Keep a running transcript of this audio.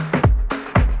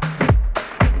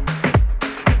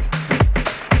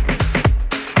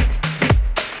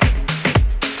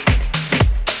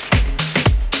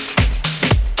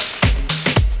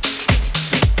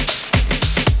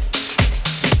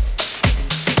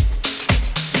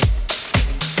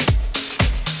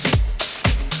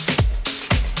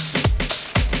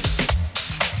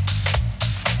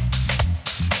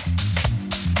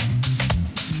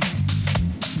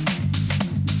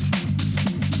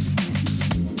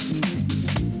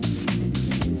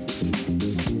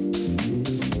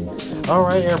All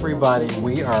right, everybody,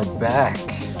 we are back.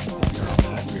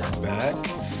 We are back.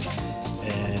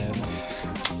 And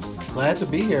glad to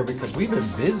be here because we've been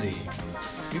busy.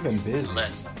 We've been busy.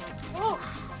 Listen, whew,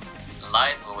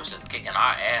 life was just kicking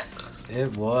our asses.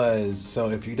 It was. So,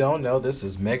 if you don't know, this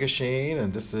is Mega Sheen,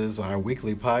 and this is our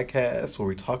weekly podcast where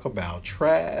we talk about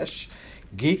trash,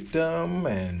 geekdom,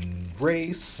 and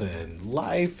race, and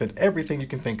life, and everything you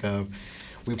can think of.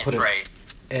 We And put it trade.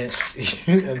 and,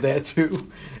 and that too.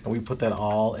 And we put that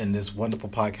all in this wonderful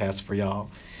podcast for y'all.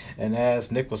 And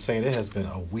as Nick was saying, it has been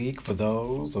a week for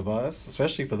those of us,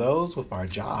 especially for those with our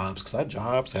jobs, because our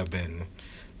jobs have been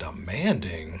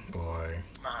demanding, boy.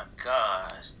 My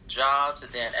gosh, jobs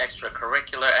and then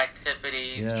extracurricular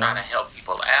activities, Yeah, trying to help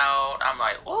people out. I'm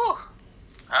like, whew,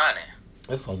 honey.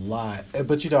 it's a lot.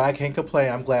 But I can't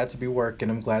complain. I'm glad to be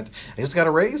working. I just got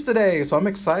a raise today, so I'm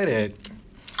excited.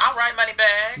 All right, money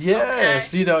bags. Okay.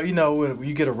 Yes, when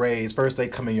you get a raise, first they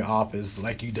come in your office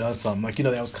like you done something. Like, they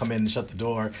always come in and shut the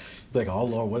door. Be like, oh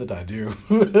Lord, what did I do?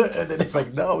 And then it's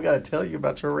like, no, we gotta tell you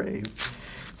about your raise.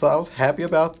 So I was happy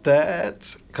about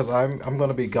that because I'm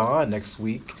gonna be gone next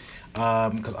week.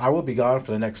 Because I will be gone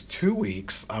for the next 2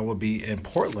 weeks. I will be in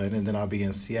Portland and then I'll be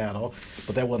in Seattle.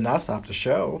 But that will not stop the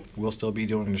show. We'll still be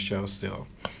doing the show still.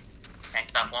 Can't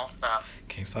stop, won't stop.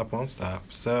 Can't stop, won't stop.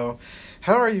 So,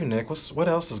 how are you, Nick? What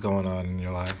else is going on in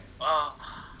your life? Uh,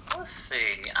 let's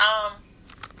see.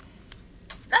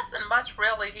 Nothing much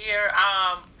really here.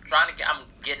 I'm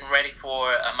getting ready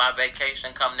for my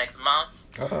vacation come next month.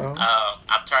 Uh-oh.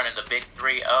 I'm turning the big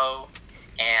 3-0,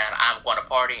 and I'm going to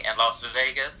party in Las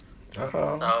Vegas.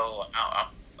 Uh-oh. So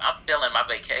I'm feeling my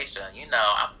vacation.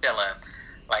 I'm feeling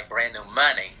like brand new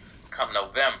money come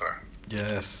November.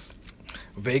 Yes.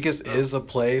 Vegas is a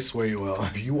place where,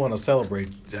 if you want to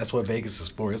celebrate, that's what Vegas is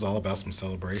for. It's all about some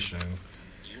celebration.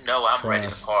 I'm ready to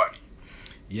Trust. party.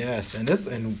 Yes,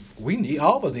 and we need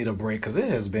all of us need a break because it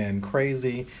has been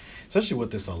crazy, especially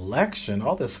with this election,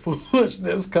 all this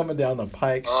foolishness coming down the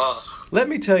pike. Ugh, Let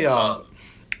me tell ugh. y'all.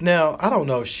 Now, I don't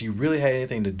know if she really had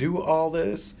anything to do with all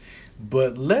this,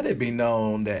 but let it be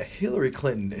known that Hillary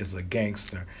Clinton is a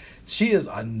gangster. She is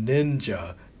a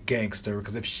ninja gangster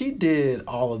because if she did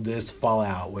all of this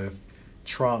fallout with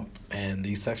Trump and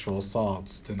these sexual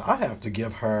assaults, then I have to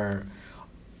give her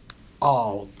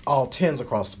all tens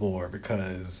across the board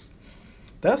because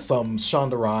that's some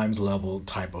Shonda Rhimes level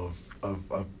type of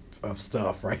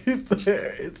stuff right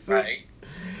there. Right?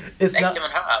 It's They not.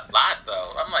 giving her a lot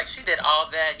though. I'm like, she did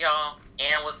all that, y'all,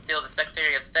 and was still the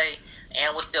Secretary of State,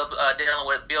 and was still dealing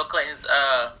with Bill Clinton's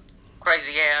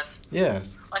crazy ass.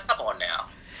 Yes. Like, come on now.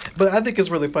 But I think it's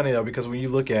really funny though because when you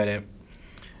look at it,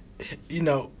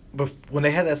 when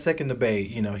they had that second debate,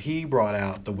 he brought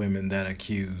out the women that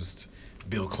accused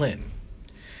Bill Clinton,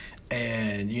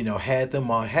 and had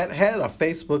them on had a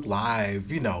Facebook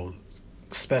Live,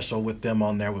 special with them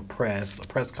on there with a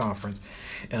press conference,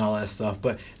 and all that stuff.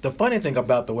 But the funny thing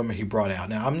about the women he brought out,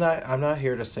 now I'm not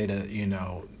here to say that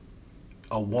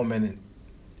a woman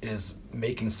is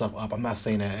making stuff up. I'm not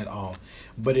saying that at all.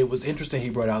 But it was interesting he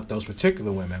brought out those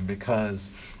particular women because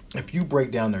if you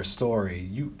break down their story,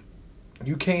 you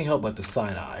can't help but the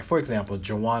side eye. For example,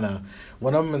 Joanna,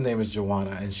 one of them name is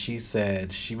Joanna, and she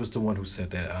said she was the one who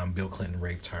said that Bill Clinton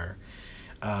raped her.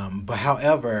 But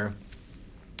however,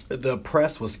 the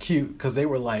press was cute because they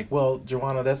were like, "Well,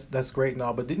 Joanna, that's great and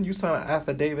all, but didn't you sign an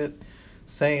affidavit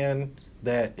saying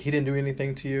that he didn't do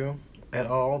anything to you at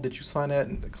all? Did you sign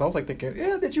that?" Because I was like thinking,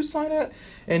 "Yeah, did you sign that?"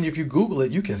 And if you Google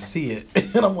it, you can see it.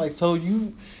 And I'm like, "So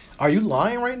are you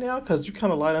lying right now? Because you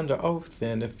kind of lied under oath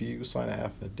then if you sign an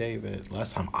affidavit.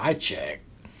 Last time I checked."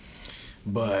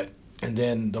 But and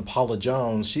then the Paula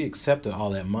Jones, she accepted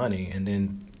all that money, and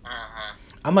then Hmm.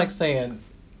 I'm like saying,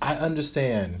 I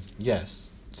understand. Yes,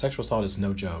 sexual assault is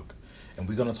no joke, and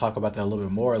we're gonna talk about that a little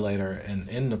bit more later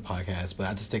in the podcast. But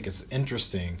I just think it's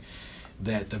interesting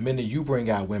that the minute you bring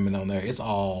out women on there, it's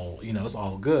all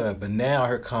good. But now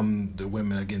here come the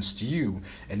women against you,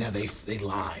 and now they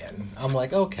lying. I'm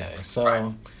like, okay, Right.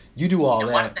 so you do all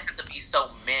And why does that. there have to be so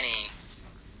many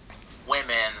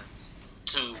women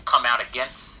to come out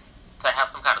against, to have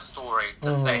some kind of story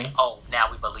to say, Hmm. oh,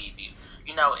 now we believe you?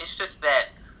 It's just that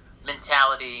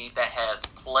mentality that has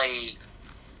plagued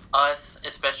us,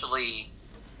 especially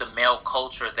the male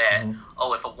culture, that, Hmm.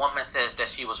 oh, if a woman says that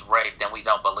she was raped, then we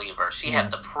don't believe her. She has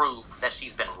Yeah. to prove that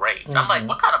she's been raped. I'm like, Hmm.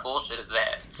 what kind of bullshit is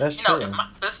that? That's If true. my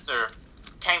sister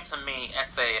came to me and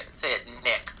said,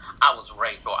 Nick, I was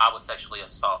raped or I was sexually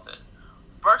assaulted,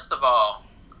 first of all,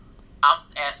 I'm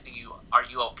asking you, are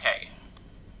you okay?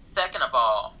 Second of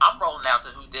all, I'm rolling out to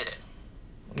who did it,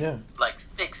 Yeah. like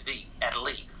 6 deep at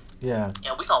least, Yeah.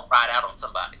 and we gonna ride out on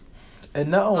somebody. And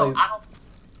not So only, I don't.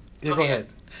 yeah, Go go ahead.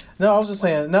 ahead. No, I was just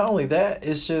saying, not only that,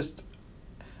 it's just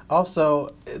also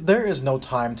there is no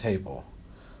timetable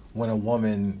when a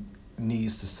woman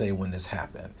needs to say when this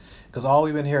happened. Because all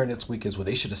we've been hearing this week is, well,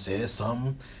 they should have said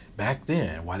something back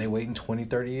then. Why they waiting 20,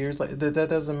 30 years? Like that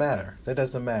doesn't matter. That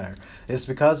doesn't matter. It's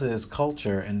because of this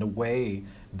culture and the way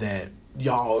that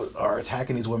y'all are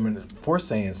attacking these women for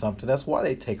saying something. That's why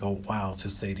they take a while to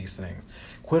say these things.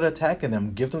 Quit attacking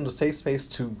them. Give them the safe space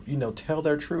to, tell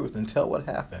their truth and tell what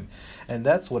happened. And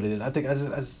that's what it is. I think I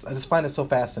just find it so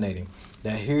fascinating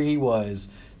that here he was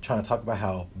trying to talk about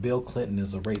how Bill Clinton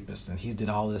is a rapist and he did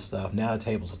all this stuff. Now the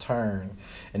tables are turned,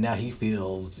 and now he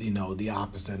feels the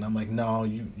opposite. And I'm like, no,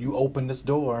 you opened this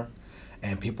door,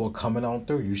 and people are coming on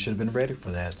through. You should have been ready for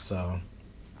that. So,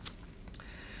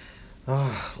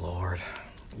 oh Lord,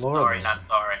 Lord, Sorry, not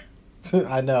sorry. Lord.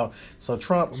 I know. So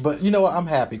Trump, but you know what? I'm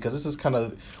happy because this is kind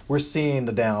of we're seeing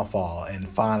the downfall, and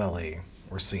finally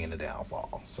we're seeing the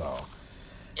downfall. So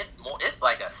It's more. It's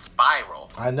like a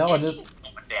spiral, I know, and and this he's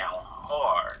going down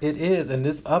hard. it is, and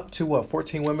it's up to what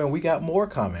 14 women. We got more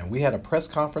coming. We had a press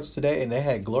conference today, and they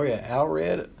had Gloria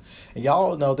Allred, and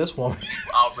y'all know this woman.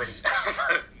 You already.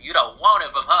 You don't want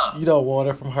it from her. You don't want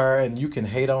it from her, and you can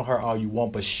hate on her all you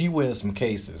want, but she wins some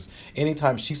cases.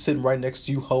 Anytime she's sitting right next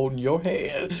to you holding your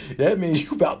hand, that means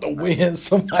you about to win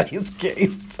somebody's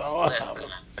case. So Listen,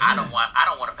 I don't want. I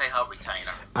don't want to pay her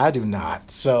retainer. I do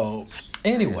not. So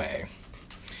anyway,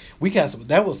 we got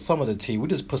that was some of the tea. We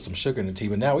just put some sugar in the tea,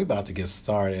 but now we about to get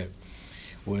started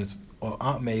with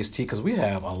Aunt May's tea because we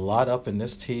have a lot up in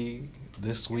this tea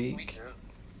this Yes, we week. do.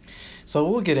 So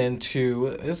let's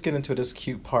get into this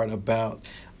cute part about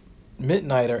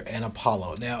Midnighter and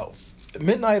Apollo. Now,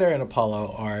 Midnighter and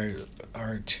Apollo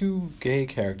are two gay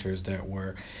characters that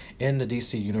were in the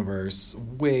DC universe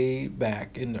way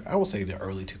back in I would say the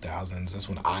early 2000s. That's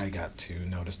when I got to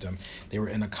notice them. They were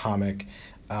in a comic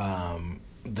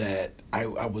that I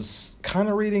was kind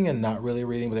of reading and not really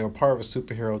reading, but they were part of a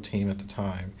superhero team at the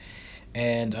time.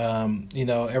 And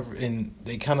and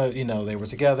they kind of they were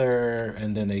together,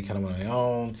 and then they kind of went on their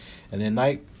own. And then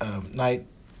Night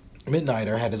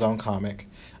Midnighter had his own comic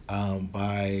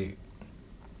by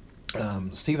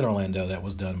Stephen Orlando that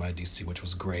was done by DC, which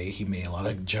was great. He made a lot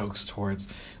of jokes towards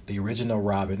the original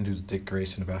Robin, who's Dick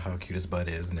Grayson, about how cute his butt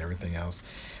is and everything else.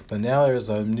 But now there's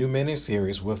a new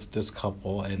miniseries with this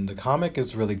couple, and the comic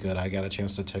is really good. I got a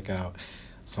chance to check out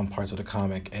some parts of the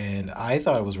comic, and I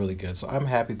thought it was really good. So I'm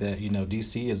happy that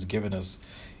DC is giving us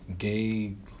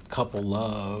gay couple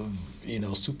love,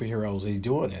 superheroes. They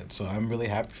doing it, so I'm really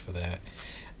happy for that.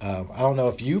 I don't know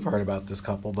if you've heard about this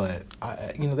couple, but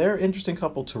they're an interesting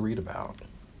couple to read about.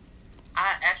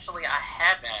 I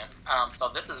haven't. So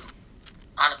this is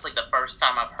honestly the first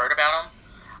time I've heard about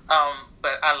them.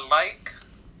 But I like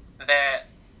that.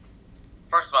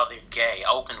 First of all, they're gay,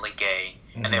 openly gay,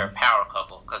 and they're a Mm-hmm. power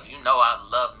couple. Because I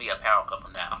love me a power couple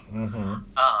now.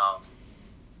 Mm-hmm.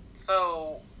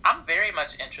 So I'm very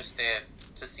much interested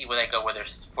to see where they go with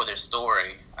for their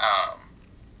story.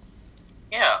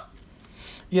 Yeah.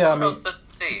 Yeah, I What mean, else to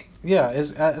see? yeah,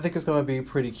 I think it's going to be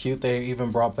pretty cute. They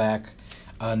even brought back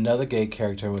another gay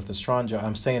character with Estranja.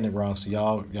 I'm saying it wrong, so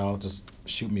y'all just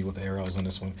shoot me with arrows on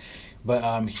this one.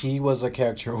 But he was a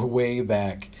character way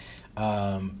back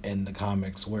in the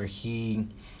comics where he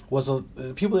was a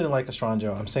people didn't like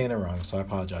Estranja. I'm saying it wrong, so I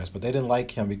apologize. But they didn't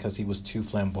like him because he was too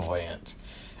flamboyant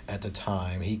at the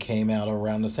time. He came out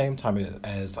around the same time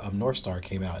as North Star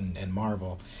came out in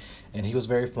Marvel, and he was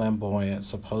very flamboyant.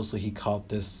 Supposedly, he caught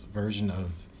this version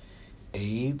of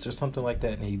AIDS or something like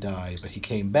that, and he died. But he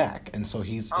came back, and so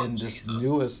Oh,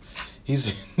 Jesus. he's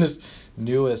in this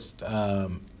newest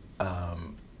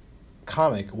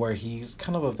comic where he's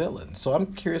kind of a villain. So I'm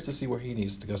curious to see where he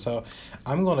needs to go. So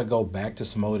I'm going to go back to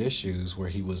some old issues where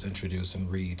he was introduced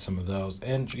and read some of those,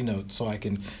 and so I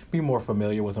can be more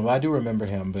familiar with him. I do remember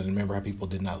him, but remember how people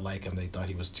did not like him. They thought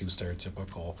he was too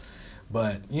stereotypical.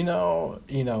 But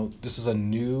this is a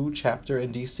new chapter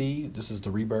in DC. This is the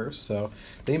rebirth, so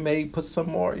they may put some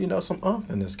more, some umph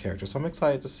in this character. So I'm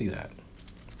excited to see that.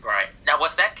 Right. Now,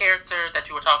 was that character that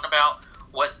you were talking about,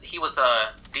 he was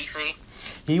DC?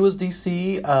 He was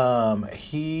DC.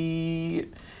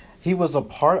 He was a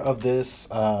part of this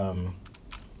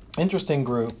interesting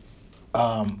group.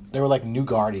 They were like New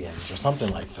Guardians or something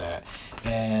like that,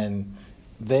 and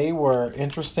they were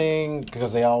interesting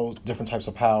because they all different types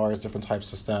of powers, different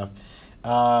types of stuff.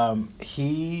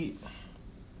 He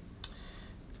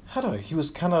how do he was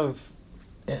kind of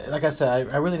like I said,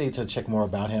 I really need to check more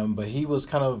about him, but he was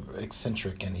kind of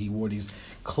eccentric and he wore these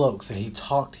cloaks and he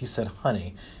talked. He said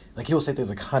honey. Like he would say things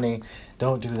like, "Honey,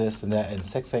 don't do this and that, and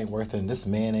sex ain't worth it, and this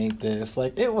man ain't this."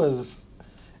 Like it was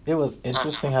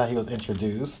interesting how he was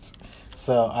introduced.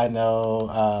 So I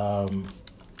know,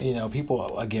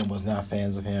 people again was not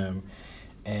fans of him,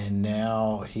 and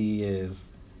now he is,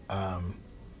 um,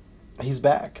 he's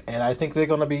back, and I think they're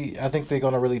gonna be. I think they're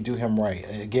gonna really do him right.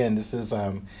 Again, this is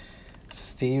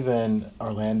Stephen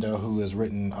Orlando, who has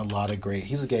written a lot of great.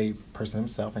 He's a gay person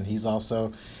himself, and he's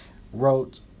also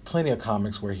wrote plenty of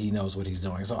comics where he knows what he's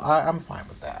doing. So I'm fine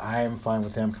with that. I am fine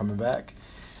with him coming back,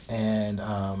 and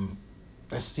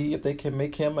let's see if they can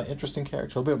make him an interesting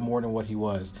character, a little bit more than what he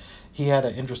was. He had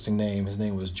an interesting name. His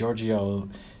name was Giorgio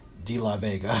de la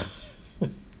Vega.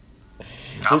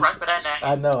 All Which right for that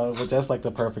I name. know, but that's like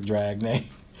the perfect drag name.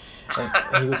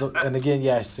 And he was, and again,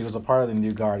 yes, he was a part of the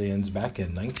New Guardians back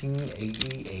in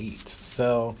 1988.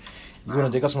 So, you want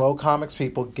to dig up some old comics,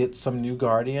 people? Get some New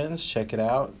Guardians, check it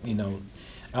out. It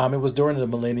was during the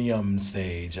Millennium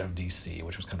stage of DC,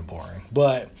 which was kind of boring,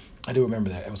 but I do remember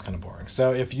that it was kind of boring.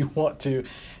 So, if you want to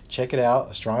check it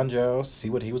out, Strong Joe, see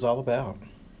what he was all about.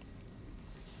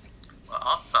 Well,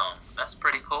 awesome. That's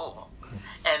pretty cool.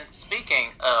 And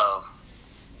speaking of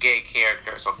gay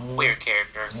characters or Mm-hmm. queer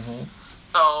characters, Mm-hmm.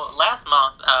 so last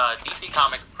month, DC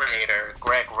Comics creator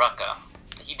Greg Rucka,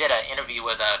 he did an interview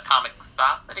with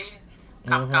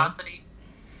Mm-hmm. Comicosity,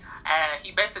 and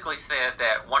he basically said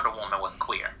that Wonder Woman was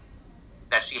queer,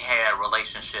 that she had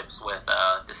relationships with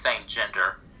the same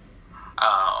gender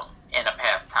in a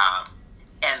past time.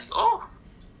 And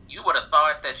you would have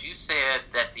thought that you said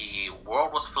that the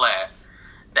world was flat,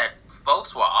 that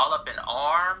folks were all up in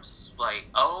arms, like,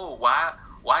 oh,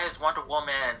 why is Wonder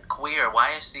Woman queer?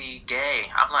 Why is she gay?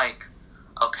 I'm like,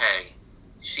 okay,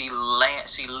 she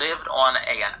lived on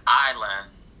an island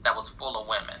that was full of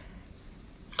women.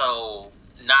 So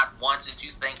not once did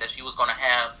you think that she was going to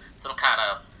have some kind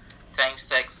of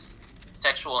same-sex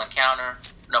sexual encounter.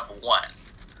 Number one.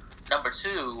 Number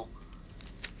two,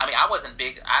 I mean, I wasn't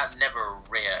big. I've never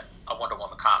read a Wonder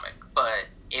Woman comic, but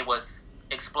it was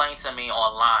explained to me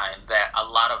online that a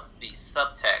lot of the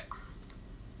subtext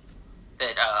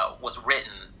that was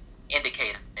written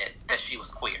indicated that she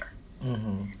was queer.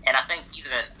 Mm-hmm. And I think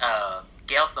even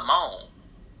Gail Simone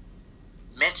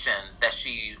mentioned that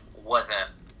she wasn't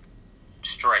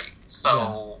straight.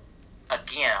 So,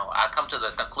 again, I come to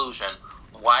the conclusion,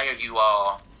 why are you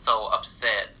all so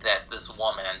upset that this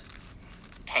woman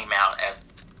came out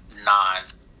as non,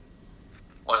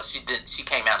 well, she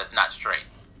came out as not straight?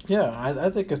 Yeah, I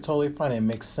think it's totally fine. It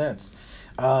makes sense.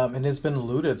 And it's been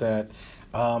alluded that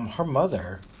her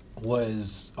mother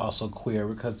was also queer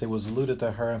because it was alluded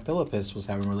that her and Philippus was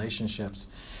having relationships.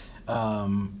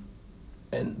 Um,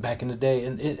 and back in the day,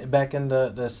 back in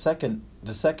the second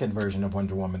version of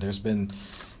Wonder Woman, there's been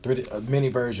many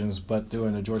versions, but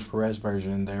during the George Perez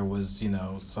version, there was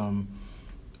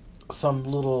some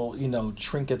little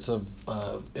trinkets of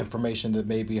information that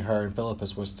maybe her and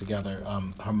Philippus was together,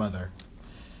 her mother.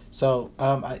 So,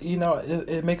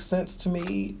 it makes sense to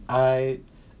me.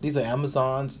 These are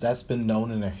Amazons. That's been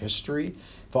known in their history.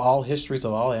 For all histories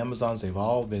of all Amazons, they've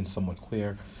all been somewhat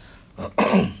queer.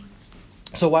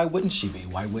 So why wouldn't she be?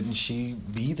 Why wouldn't she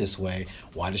be this way?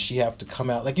 Why does she have to come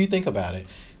out? Like you think about it,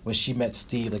 when she met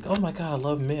Steve, like, oh my God, I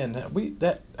love men. That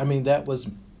was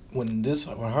when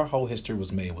her whole history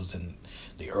was made was in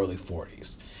the early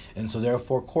 40s, and so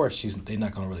therefore, of course, they're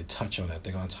not going to really touch on that.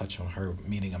 They're going to touch on her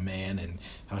meeting a man and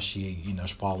how she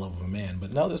fall in love with a man.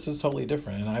 But no, this is totally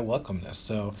different, and I welcome this.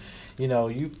 So,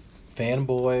 you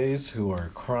fanboys who are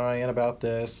crying about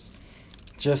this,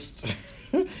 just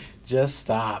just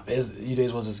stop. You may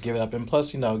as well just give it up. And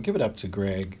plus, give it up to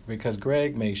Greg because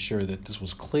Greg made sure that this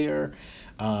was clear,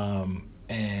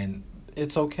 and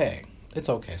it's okay. It's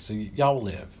okay. So y'all will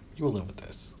live. You will live with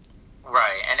this.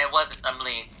 Right, and it wasn't, I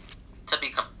mean, to be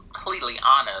completely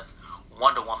honest,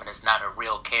 Wonder Woman is not a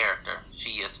real character.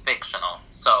 She is fictional.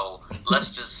 So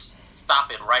let's just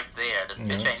stop it right there. This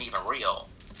bitch ain't even real.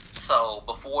 So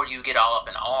before you get all up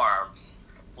in arms,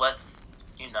 let's,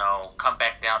 come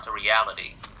back down to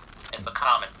reality. It's a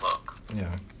comic book.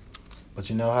 Yeah. But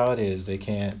you know how it is. They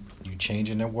can't. You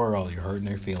changing their world. You're hurting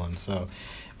their feelings. So,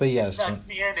 but yes. Not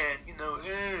get it,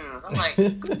 I'm like,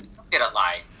 get a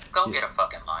life. Go get a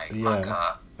fucking life. Yeah. My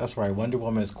God. That's right. Wonder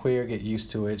Woman is queer. Get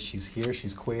used to it. She's here.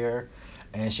 She's queer,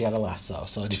 and she had a lasso.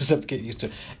 So just have to get used to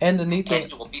it. And the neat thing, And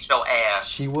she will beat your ass.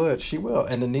 she would. She will.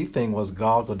 And the neat thing was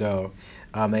Gal Gadot.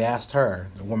 They asked her,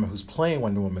 the woman who's playing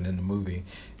Wonder Woman in the movie.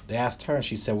 They asked her, and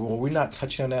she said, "Well, we're not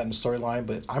touching on that in the storyline,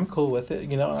 but I'm cool with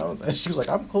it." And she was like,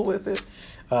 "I'm cool with it."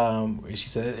 She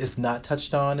said it's not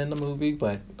touched on in the movie,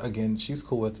 but again, she's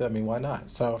cool with it. I mean, why not?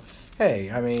 So,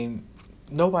 hey, I mean,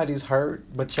 nobody's hurt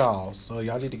but y'all, so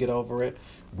y'all need to get over it.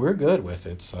 We're good with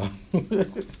it, so.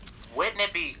 Wouldn't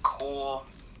it be cool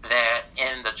that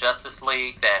in the Justice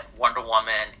League that Wonder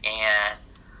Woman and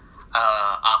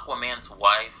Aquaman's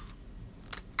wife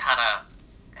kind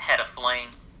of had a fling?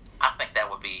 I think that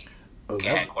would be Oh, that,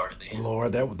 gag worthy.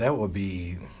 Lord, that would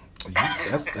be.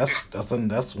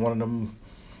 That's one of them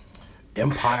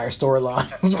Empire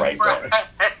storylines right there. Right.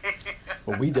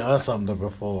 But we done something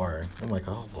before. I'm like,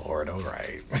 oh Lord, all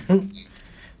right. Um,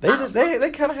 They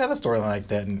kind of had a storyline like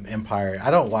that in Empire.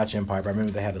 I don't watch Empire, but I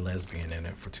remember they had a lesbian in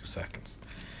it for 2 seconds.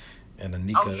 And oh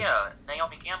Anika. yeah,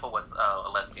 Naomi Campbell was a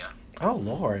lesbian. Oh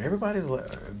Lord,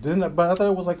 didn't. But I thought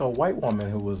it was like a white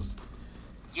woman who was.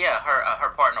 Yeah, her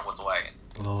partner was white.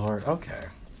 Lord, okay.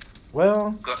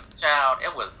 Well, Good child.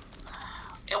 It was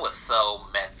so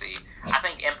messy. I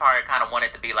think Empire kind of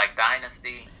wanted to be like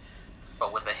Dynasty,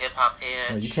 but with a hip hop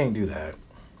no, you edge. can't do that.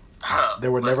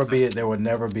 There would never Listen, be. There would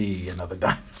never be another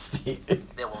dynasty.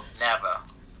 there will never.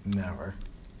 Never.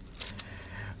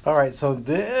 All right. So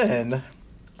then,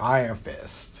 Iron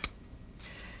Fist.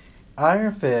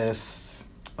 Iron Fist.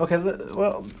 Okay.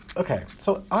 Well. Okay.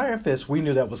 So Iron Fist. We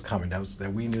knew that was coming.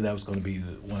 We knew that was going to be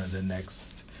one of the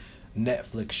next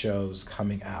Netflix shows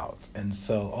coming out. And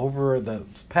so over the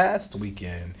past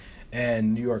weekend,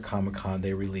 and New York Comic Con,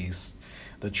 they released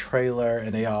the trailer,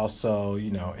 and they also,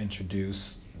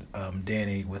 introduced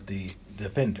Danny with the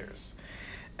Defenders.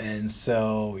 And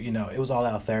so, it was all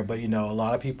out there, but a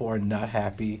lot of people are not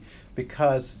happy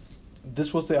because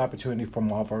this was the opportunity for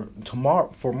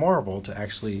Marvel to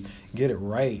actually get it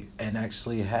right and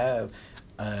actually have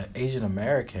Asian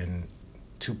American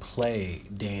to play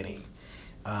Danny.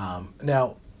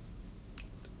 Now,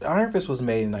 Iron Fist was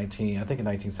made I think in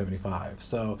 1975.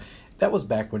 So that was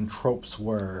back when tropes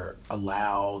were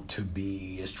allowed to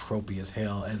be as tropey as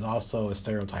hell, and also as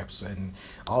stereotypes and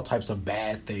all types of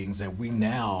bad things that we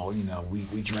now,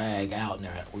 we drag out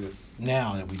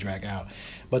now that we drag out.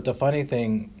 But the funny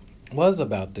thing was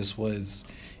about this was,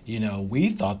 we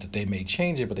thought that they may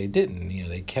change it, but they didn't.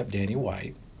 They kept Danny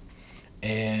White.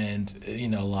 And, a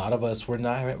lot of us were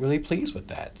not really pleased with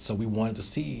that. So we wanted to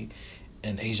see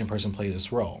an Asian person play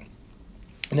this role.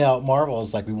 Now, Marvel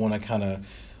is like, we want to kind of,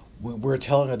 we're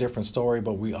telling a different story,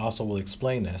 but we also will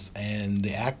explain this. And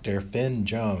the actor Finn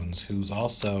Jones, who's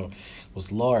also was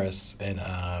Loras in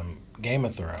Game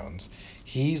of Thrones,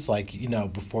 he's like,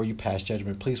 before you pass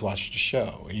judgment, please watch the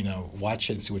show.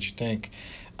 Watch it and see what you think.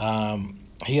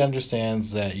 He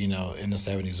understands that in the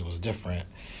 '70s it was different,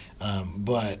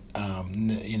 but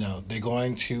they're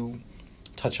going to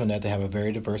touch on that. They have a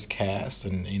very diverse cast,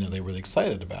 and they're really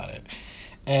excited about it.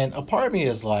 And a part of me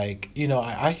is like,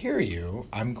 I hear you.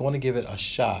 I'm going to give it a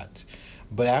shot.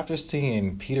 But after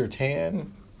seeing Peter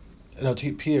Tan, no,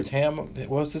 Peter Tam, what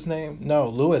was his name? No,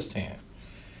 Louis Tan.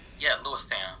 Yeah, Louis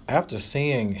Tan. After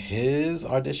seeing his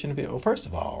audition video, well, first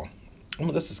of all,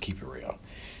 let's just keep it real.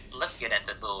 Let's get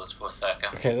into Louis for a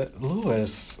second. Okay,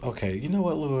 Louis. Okay, you know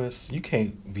what, Louis? You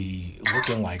can't be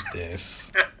looking like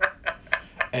this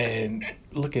and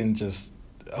looking just.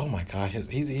 Oh my God,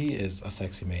 he is a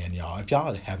sexy man, y'all. If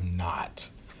y'all have not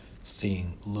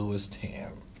seen Louis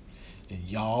Tam,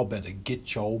 y'all better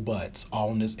get your butts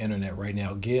on this internet right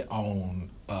now. Get on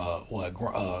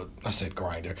I said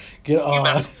Grinder. Get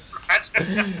on.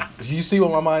 You see where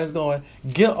my mind is going?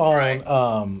 Get on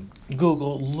Right.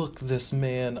 Google. Look this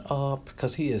man up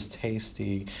because he is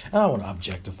tasty. I don't want to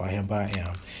objectify him, but I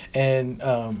am. And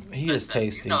he is Listen,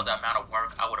 you tasty. know the amount of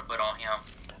work I would have put on him.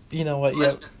 You know what? Yeah,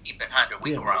 Let's just keep it 100.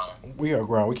 We yeah, grown. we are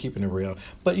grown. We're keeping it real.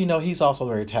 But he's also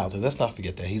very talented. Let's not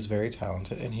forget that he's very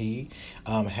talented, and he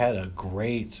had a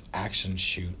great action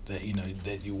shoot that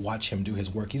that you watch him do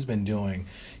his work. He's been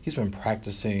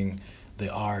practicing the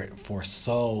art for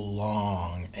so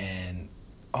long, and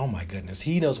oh my goodness,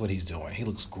 he knows what he's doing. He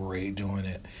looks great doing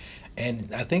it,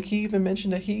 and I think he even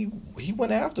mentioned that he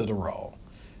went after the role,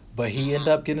 but he ended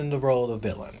Hmm. up getting the role of the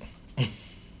villain.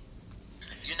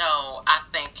 I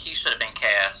think he should have been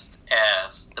cast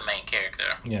as the main character.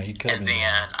 Yeah, he could have And been.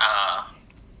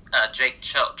 then Jake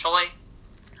Choi,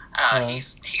 Uh,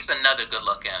 he's another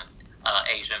good-looking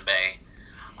Asian bae.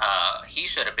 He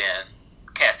should have been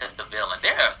cast as the villain.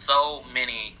 There are so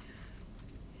many.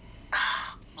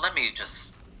 Let me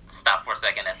just stop for a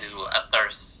second and do a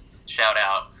thirst shout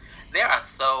out. There are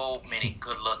so many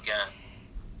good-looking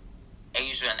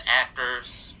Asian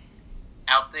actors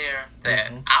out there that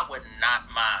hmm I would not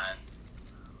mind,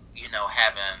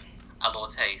 having a little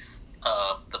taste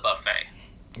of the buffet,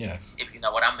 Yeah, if you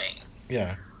know what I mean.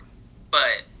 yeah.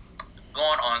 But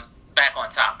going on back on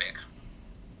topic,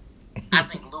 I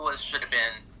think Lewis should have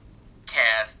been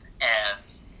cast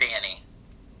as Danny,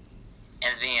 and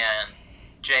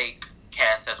Jake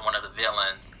cast as one of the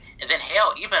villains, and then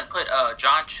hell, even put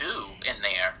John Chu in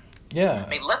there. Yeah. I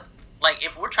mean,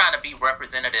 if we're trying to be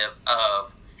representative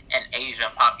of an Asian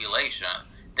population,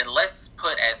 then let's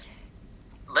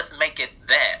make it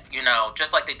that,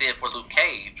 just like they did for Luke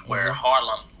Cage, where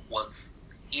Harlem was,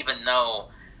 even though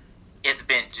it's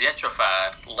been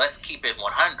gentrified, let's keep it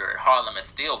 100. Harlem is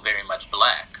still very much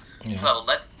black. Yeah. So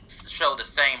let's show the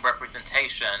same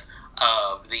representation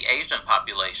of the Asian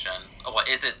population.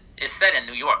 It's set in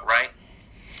New York, right?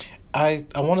 I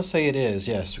want to say it is,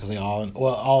 yes, because they all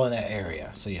in that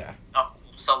area. So yeah.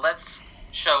 So let's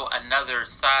show another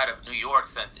side of New York,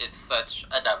 since it's such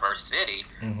a diverse city.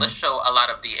 Let's show a lot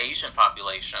of the Asian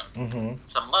population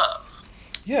some love.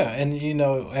 Yeah, and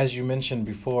as you mentioned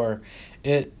before,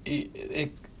 it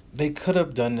they could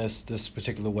have done this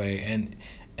particular way,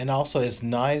 and also it's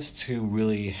nice to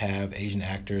really have Asian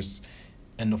actors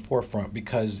in the forefront,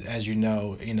 because as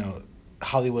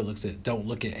Hollywood don't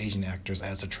look at Asian actors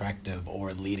as attractive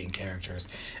or leading characters,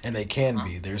 and they can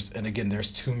be.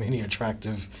 There's too many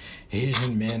attractive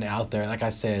Asian men out there. Like I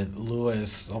said,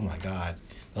 Lewis, oh my God,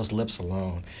 those lips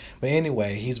alone. But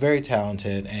anyway, he's very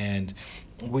talented, and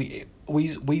we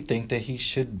think that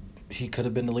he could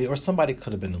have been the lead, or somebody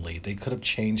could have been the lead. They could have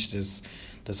changed this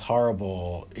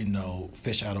horrible,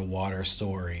 fish out of water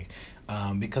story.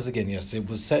 Because again, yes, it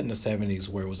was set in the 70s,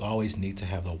 where it was always neat to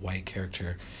have the white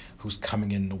character who's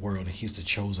coming in the world, and he's the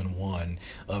chosen one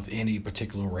of any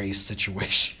particular race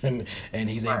situation, and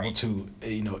he's able to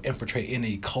infiltrate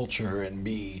any culture and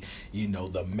be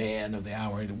the man of the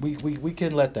hour. We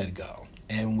can let that go,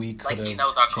 and we could he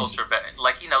knows our culture better.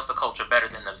 Like he knows the culture better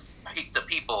than the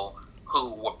people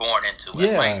who were born into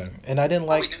it. Yeah, and I didn't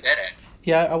like. We do that at?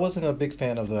 Yeah, I wasn't a big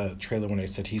fan of the trailer when they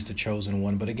said he's the chosen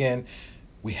one, but again,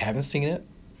 we haven't seen it,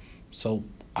 so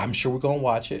I'm sure we're gonna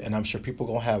watch it, and I'm sure people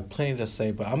are gonna have plenty to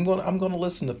say. But I'm gonna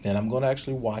listen to Finn. I'm gonna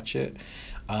actually watch it,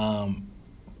 and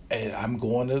I'm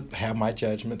going to have my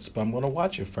judgments, but I'm gonna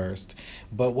watch it first.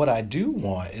 But what I do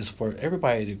want is for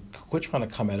everybody to quit trying to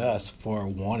come at us for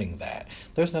wanting that.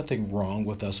 There's nothing wrong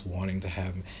with us wanting to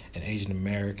have an Asian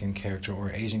American character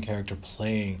or Asian character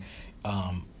playing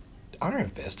Iron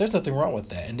Fist. There's nothing wrong with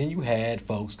that. And then you had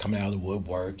folks coming out of the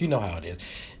woodwork. You know how it is.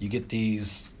 You get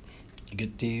these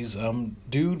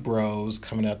dude bros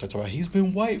coming out there talking about, he's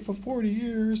been white for 40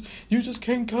 years. You just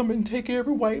can't come and take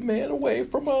every white man away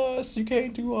from us. You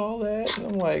can't do all that. And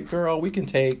I'm like, girl, we can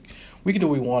do what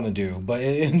we want to do. But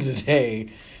at the end of the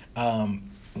day,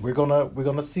 we're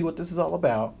gonna see what this is all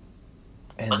about.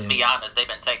 And let's be honest, they've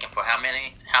been taken for how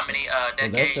many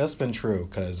decades? Well, that's been true,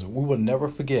 because we will never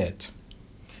forget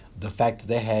the fact that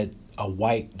they had a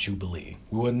white Jubilee.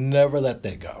 We will never let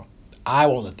that go. I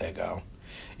won't let that go.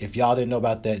 If y'all didn't know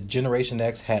about that, Generation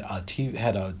X had a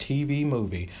TV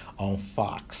movie on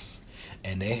Fox,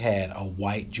 and they had a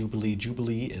white Jubilee.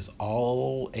 Jubilee is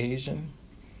all Asian,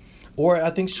 or I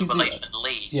think she's Jubilation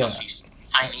Lee. Yeah. So she's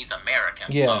Chinese American.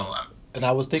 Yeah, so, and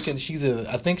I was thinking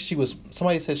I think she was.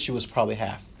 Somebody said she was probably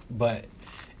half, but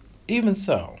even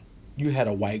so, you had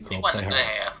a white girl play her.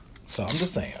 Half. So I'm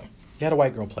just saying, you had a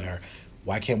white girl play her.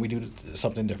 Why can't we do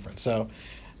something different? So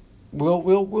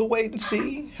we'll wait and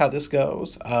see how this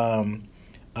goes.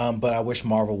 But I wish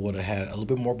Marvel would have had a little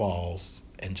bit more balls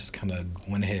and just kind of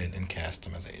went ahead and cast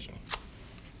him as Asian.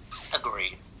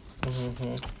 Agreed.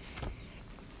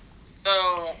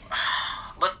 So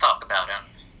let's talk about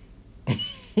him.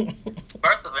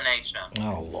 Birth of a Nation.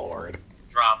 Oh Lord.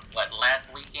 Dropped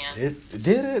last weekend? It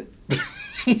did it.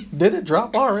 Did it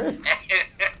drop already?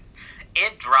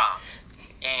 It dropped,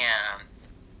 and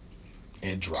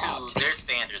it dropped. To their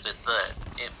standards, it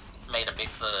made a big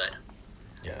thud.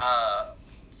 Yeah.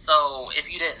 So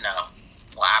if you didn't know,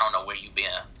 well, I don't know where you've been.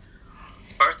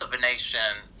 Birth of a Nation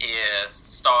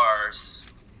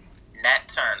stars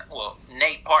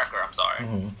Nate Parker. I'm sorry.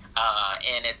 Mm-hmm.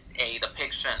 And it's a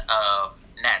depiction of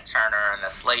Nat Turner and the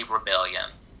slave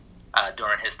rebellion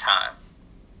during his time.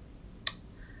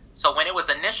 So when it was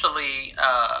initially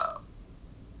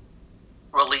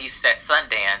released at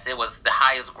Sundance, it was the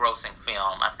highest grossing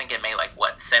film. I think it made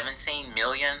 17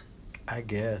 million? I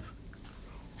guess.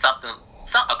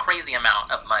 A crazy amount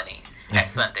of money at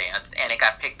Sundance, and it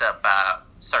got picked up by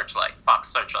Fox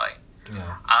Searchlight.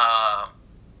 Yeah.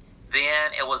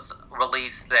 Then it was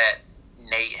released that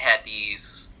Nate had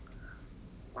these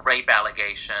rape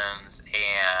allegations,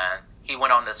 and he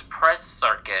went on this press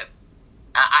circuit.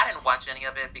 I didn't watch any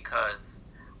of it because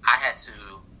I had to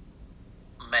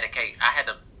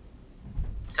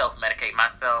self-medicate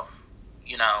myself.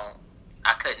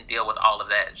 I couldn't deal with all of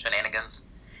that shenanigans.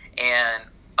 And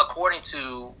according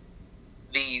to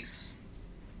these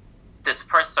this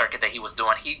press circuit that he was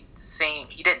doing, he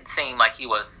didn't seem like he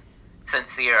was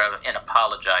sincere in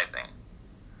apologizing.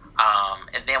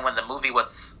 And then when the movie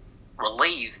was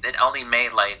released, it only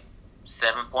made like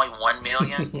 7.1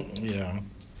 million. Yeah.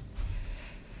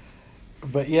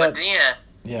 But yeah. But then,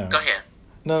 yeah. Go ahead.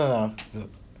 No.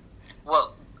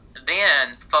 Well,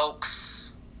 then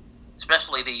folks,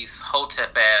 especially these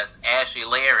hotep ass Ashy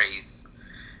Larrys,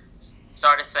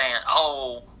 started saying,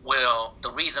 "Oh, well,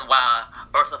 the reason why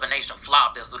Birth of a Nation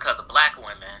flopped is because of black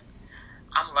women."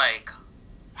 I'm like,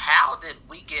 how did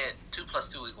we get 2 +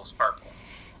 2 = purple?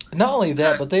 Not only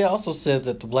that, but they also said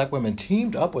that the black women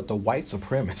teamed up with the white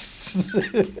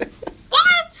supremacists.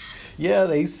 What? Yeah,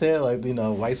 they said like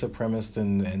white supremacists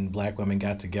and black women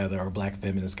got together, or black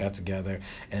feminists got together,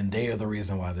 and they are the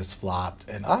reason why this flopped.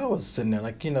 And I was sitting there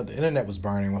like the internet was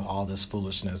burning with all this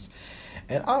foolishness,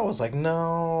 and I was like,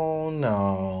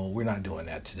 no, we're not doing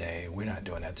that today. We're not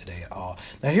doing that today at all.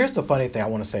 Now here's the funny thing I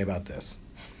want to say about this.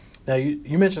 Now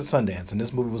you mentioned Sundance, and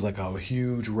this movie was like a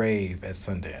huge rave at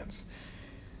Sundance.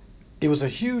 It was a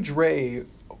huge rave,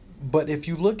 but if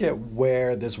you look at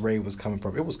where this rave was coming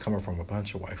from, it was coming from a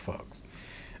bunch of white folks.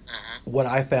 Mm-hmm. What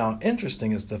I found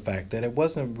interesting is the fact that it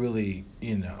wasn't really,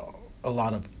 a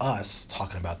lot of us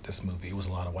talking about this movie. It was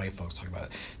a lot of white folks talking about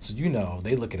it. So,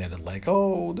 they looking at it like,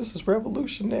 oh, this is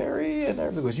revolutionary and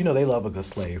everything. Because, they love a good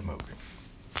slave movie.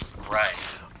 Right.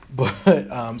 But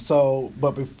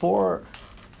before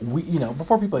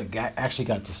before people actually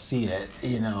got to see it,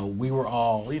 we were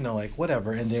all, like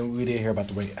whatever, and then we didn't hear about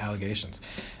the rape allegations.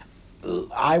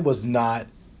 I was not,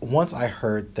 once I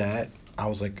heard that, I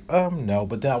was like, no,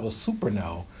 but then I was super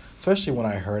no, especially when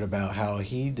I heard about how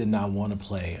he did not want to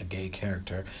play a gay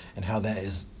character and how that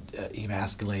is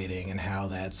emasculating and how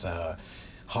that's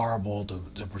horrible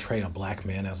to portray a black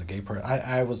man as a gay person.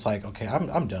 I was like, okay,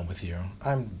 I'm done with you.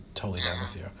 I'm totally done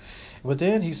with you. But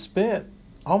then he spent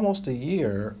almost a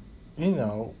year,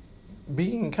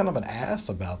 being kind of an ass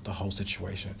about the whole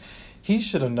situation. He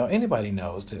should have known, anybody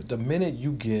knows that the minute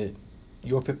you get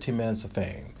your 15 minutes of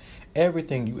fame,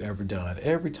 everything you ever done,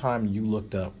 every time you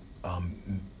looked up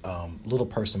little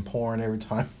person porn, every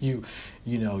time you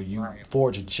Right.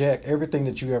 forge a check, everything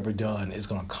that you ever done is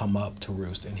going to come up to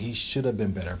roost, and he should have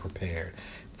been better prepared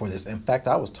for this. In fact,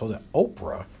 I was told that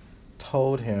Oprah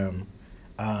told him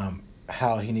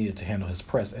how he needed to handle his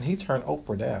press, and he turned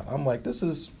Oprah down. I'm like, this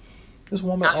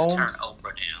woman How you turn owns.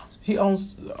 Oprah down?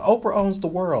 Oprah owns the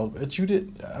world, but you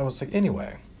did. I was like,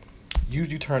 anyway, you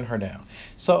turned her down.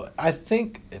 So I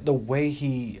think the way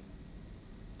he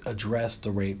addressed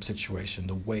the rape situation,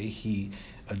 the way he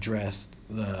addressed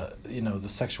the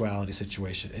sexuality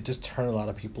situation, it just turned a lot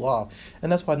of people off, and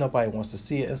that's why nobody wants to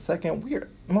see it. And second,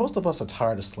 most of us are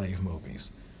tired of slave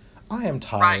movies. I am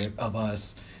tired Right. of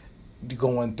us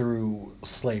going through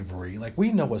slavery. Like,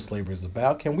 we know what slavery is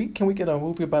about. Can we get a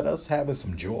movie about us having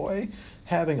some joy,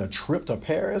 having a trip to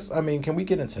Paris? I mean, can we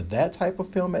get into that type of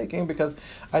filmmaking? Because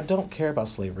I don't care about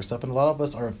slavery stuff, and a lot of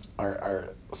us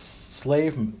are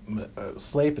slave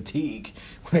fatigue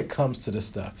when it comes to this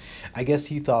stuff. I guess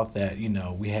he thought that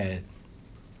we had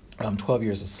 12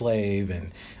 years a slave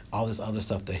and all this other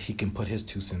stuff that he can put his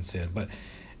 2 cents in, but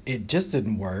it just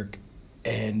didn't work.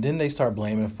 And then they start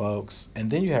blaming folks, and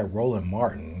then you had Roland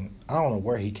Martin. I don't know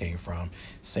where he came from,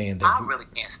 saying that I really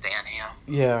can't stand him.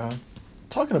 yeah,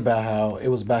 talking about how it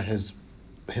was about his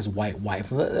white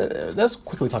wife. Let's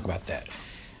quickly talk about that.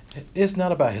 It's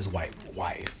not about his white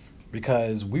wife,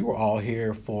 because we were all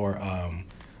here for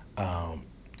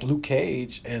Luke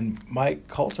Cage, and Mike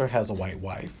Coulter has a white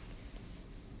wife.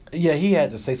 Yeah, he had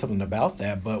to say something about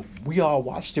that, but we all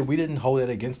watched it. We didn't hold it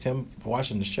against him for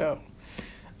watching the show.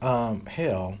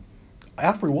 Hell,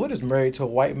 Alfre Wood is married to a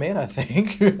white man, I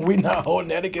think. We're not holding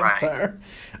that against Right.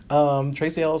 her.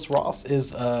 Tracy Ellis Ross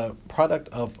is a product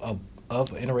of an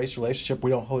interracial relationship.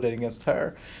 We don't hold it against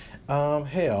her.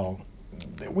 Hell,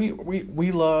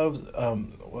 we love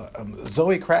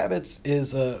Zoe Kravitz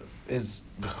is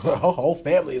her whole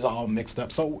family is all mixed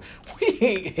up. So we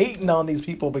ain't hating on these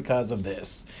people because of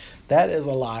this. That is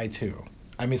a lie too.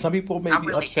 I mean, some people may I be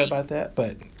really upset hate about that,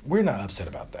 but we're not upset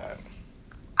about that.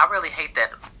 I really hate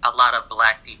that a lot of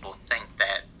black people think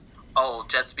that, oh,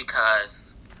 just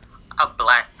because a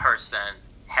black person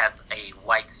has a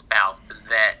white spouse, then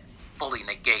that fully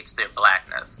negates their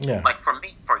blackness. Yeah. Like for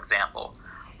me, for example,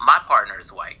 my partner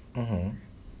is white, Mm-hmm.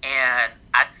 and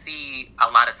I see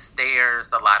a lot of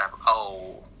stares, a lot of,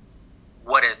 oh,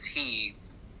 what is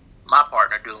my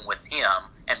partner, doing with him,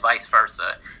 and vice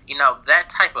versa. That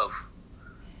type of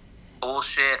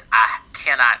bullshit I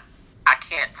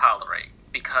can't tolerate,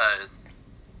 because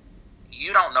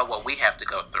you don't know what we have to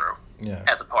go through Yeah.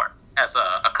 as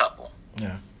a couple.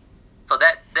 Yeah. So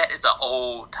that is an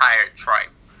old tired trope.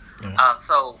 Yeah.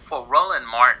 So for Roland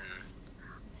Martin,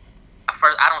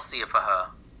 first I don't see it for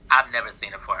her. I've never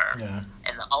seen it for her. Yeah.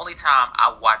 And the only time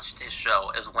I watched his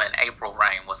show is when April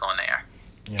Rain was on there,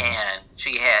 Yeah. and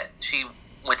she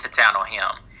went to town on him,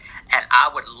 and I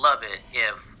would love it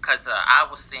because I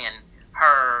was seeing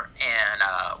her and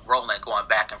Roland going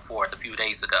back and forth a few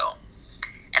days ago,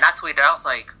 and I tweeted, I was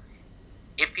like,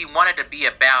 if he wanted to be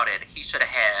about it, he should have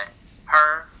had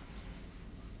her,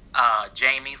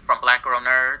 Jamie from Black Girl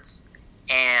Nerds,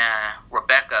 and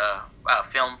Rebecca,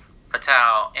 Film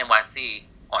Fatale NYC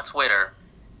on Twitter,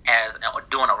 as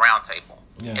doing a roundtable.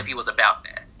 Yeah. If he was about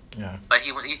that, Yeah. but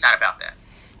he's not about that.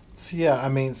 So yeah, I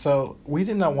mean, so we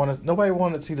did not want to. Nobody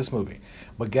wanted to see this movie,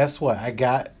 but guess what?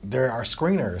 There are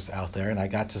screeners out there, and I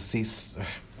got to see.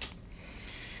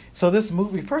 So this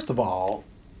movie, first of all,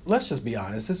 let's just be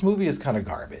honest. This movie is kind of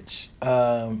garbage.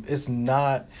 It's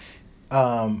not.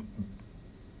 Um,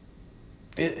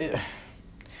 it,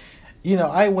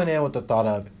 I went in with the thought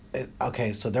of,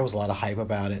 okay, so there was a lot of hype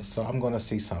about it, so I'm going to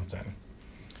see something.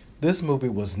 This movie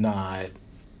was not.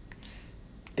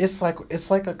 It's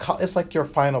like your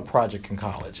final project in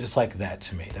college. It's like that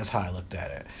to me. That's how I looked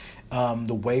at it.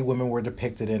 The way women were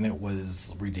depicted in it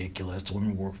was ridiculous. The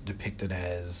women were depicted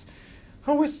as,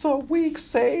 "Oh, we're so weak.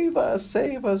 Save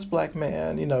us, black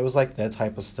man." It was like that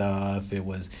type of stuff.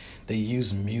 They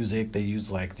used music. They used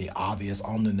like the obvious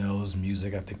on the nose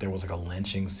music. I think there was like a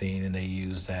lynching scene, and they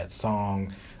used that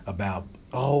song about,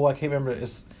 oh, I can't remember.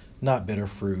 It's not Bitter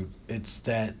Fruit. It's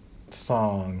that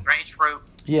song. Range Fruit.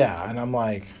 Yeah, and I'm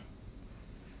like,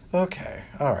 okay,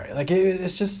 all right. Like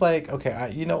it's just like,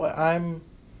 okay, you know what?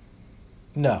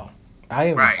 No,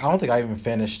 Right. I don't think I even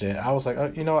finished it. I was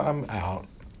like, you know what? I'm out.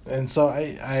 And so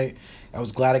I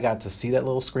was glad I got to see that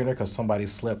little screener because somebody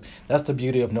slipped. That's the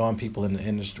beauty of knowing people in the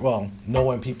industry. Well,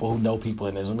 knowing people who know people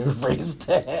in this. Let me rephrase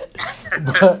that.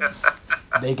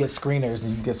 But they get screeners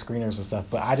and you get screeners and stuff.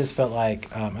 But I just felt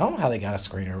like I don't know how they got a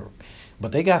screener,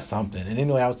 but they got something. And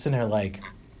anyway, I was sitting there like,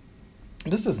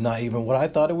 this is not even what I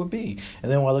thought it would be.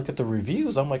 And then when I look at the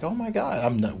reviews, I'm like, oh my god,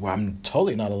 I'm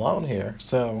totally not alone here.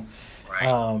 So,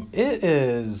 Right. it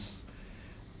is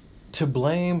to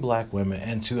blame black women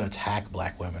and to attack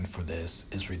black women for this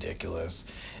is ridiculous.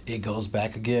 It goes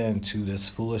back again to this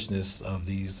foolishness of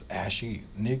these ashy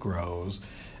Negroes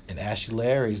and ashy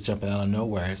Larrys jumping out of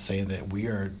nowhere saying that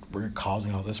we're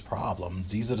causing all this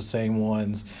problems. These are the same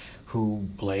ones who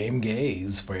blame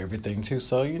gays for everything too.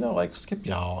 So like skip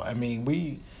y'all. I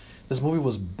mean, this movie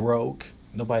was broke.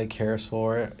 Nobody cares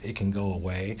for it. It can go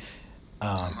away.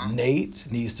 Nate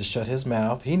needs to shut his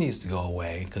mouth. He needs to go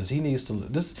away because he needs to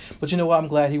this. But you know what? I'm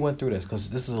glad he went through this because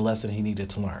this is a lesson he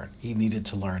needed to learn. He needed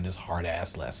to learn this hard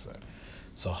ass lesson.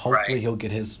 So hopefully Right. he'll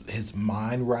get his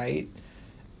mind right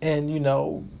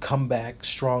and come back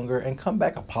stronger and come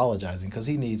back apologizing because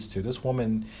he needs to. This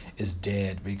woman is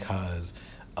dead because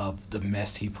of the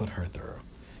mess he put her through.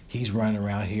 He's running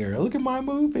around here, look at my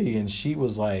movie, and she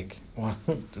was like, well,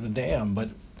 damn, but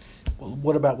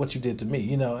what about what you did to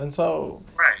me? And so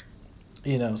Right.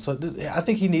 I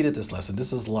think he needed this lesson.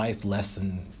 This is life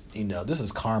lesson. This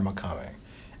is karma coming,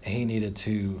 and he needed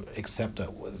to accept that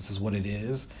this is what it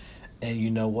is. And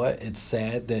you know what? It's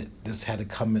sad that this had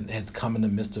come in the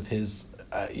midst of his,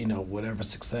 whatever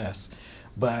success.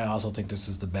 But I also think this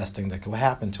is the best thing that could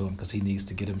happen to him because he needs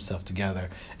to get himself together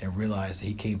and realize that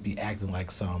he can't be acting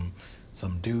like some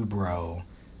dude bro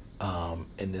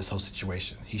in this whole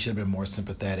situation. He should have been more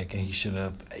sympathetic and he should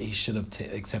have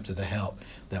accepted the help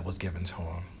that was given to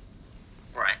him.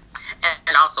 Right.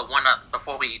 And also,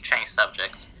 before we change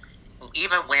subjects,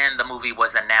 even when the movie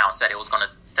was announced that it was going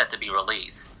to set to be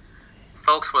released,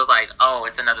 folks were like, "Oh,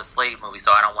 it's another slave movie,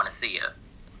 so I don't want to see it."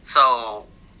 So,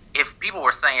 if people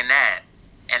were saying that,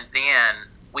 and then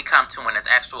we come to when it's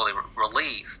actually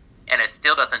released and it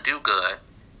still doesn't do good,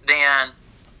 then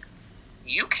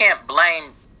you can't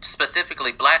blame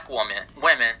specifically black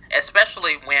women,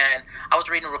 especially when I was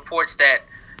reading reports that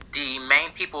the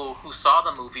main people who saw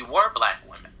the movie were black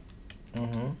women.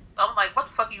 Mm-hmm. I'm like, what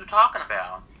the fuck are you talking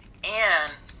about?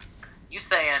 And you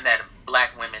saying that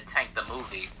black women tanked the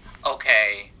movie.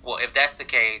 Okay, well, if that's the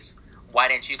case, why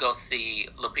didn't you go see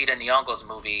Lupita Nyong'o's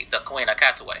movie, The Queen of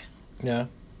Katwe? Yeah.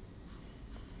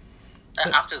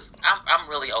 I'm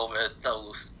really over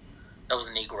those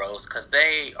Negroes because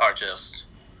they are just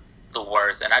the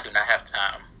worst, and I do not have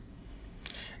time.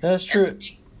 That's true.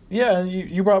 Yeah, and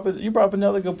you brought up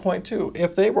another good point too.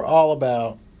 If they were all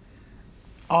about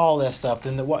all that stuff,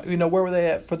 then where were they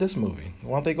at for this movie?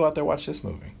 Why don't they go out there and watch this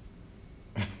movie?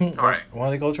 Right. Why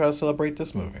don't they go try to celebrate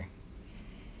this movie?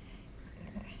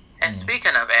 And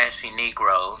speaking of ashy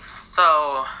Negroes,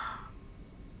 so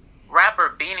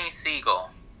rapper Beanie Siegel.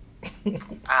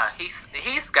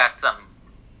 He's got some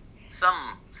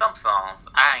songs.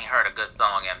 I ain't heard a good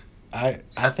song in. I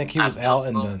think he I was feel out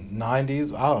in so the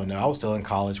 '90s. I don't know. I was still in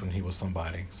college when he was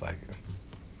somebody. It's like,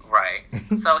 right.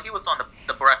 So he was on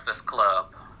the Breakfast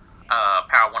Club,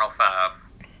 Power 105.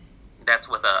 That's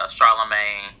with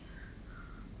Charlamagne,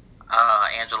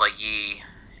 Angela Yee,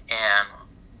 and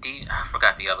I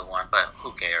forgot the other one, but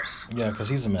who cares? yeah, because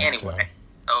he's a mess too. Anyway,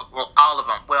 well, all of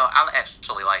them. Well, I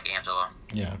actually like Angela.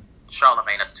 Yeah.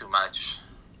 Charlamagne is too much.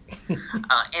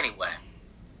 Anyway,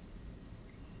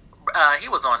 he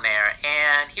was on there,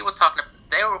 and he was talking.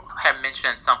 Had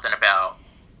mentioned something about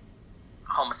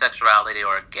homosexuality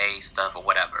or gay stuff or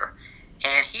whatever,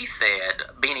 and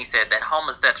Beanie said that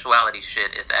homosexuality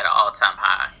shit is at an all-time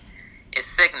high. It's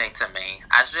sickening to me.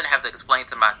 I shouldn't have to explain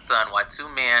to my son why two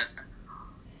men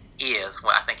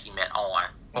I think he meant on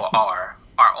or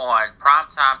are on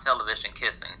primetime television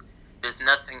kissing. There's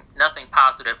nothing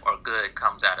positive or good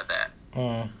comes out of that.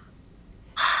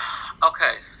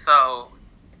 Okay, so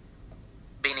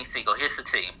Beanie Siegel, here's the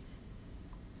tea.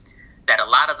 That a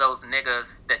lot of those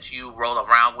niggas that you roll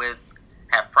around with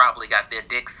have probably got their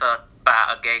dick sucked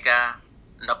by a gay guy,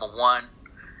 number one.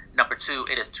 Number two,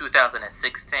 it is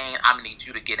 2016. I'm going to need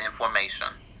you to get information.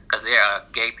 Because there are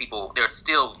gay people, there's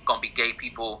still going to be gay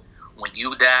people when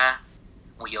you die,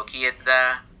 when your kids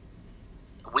die.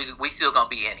 We still going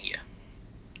to be in here.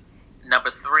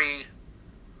 Number three,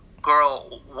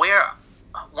 girl,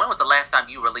 when was the last time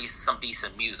you released some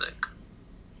decent music?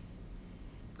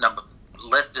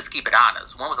 Let's just keep it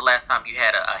honest. When was the last time you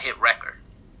had a hit record?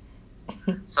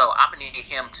 So I'm gonna need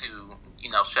him to,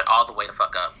 shut all the way the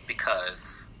fuck up,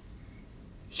 because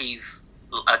he's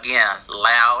again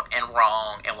loud and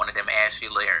wrong and one of them ashy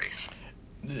Larrys.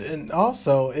 And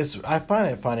also, I find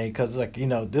it funny because, like,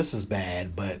 this is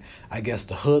bad, but I guess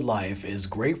the hood life is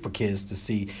great for kids to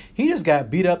see. He just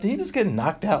got beat up. Did he just get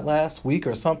knocked out last week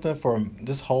or something from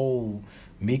this whole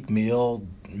Meek Mill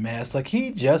mess? Like,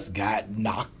 he just got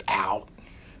knocked out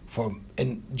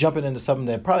and jumping into something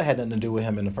that probably had nothing to do with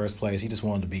him in the first place. He just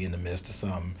wanted to be in the midst of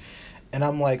something. And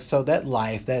I'm like, so that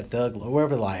life, that thug life,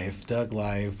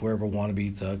 wherever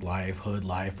wannabe thug life, hood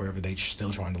life, wherever they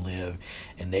still trying to live,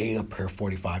 and they up here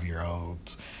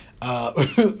 45-year-olds,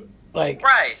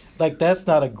 Right. like that's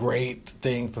not a great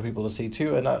thing for people to see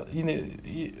too.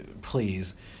 And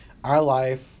please, our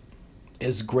life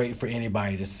is great for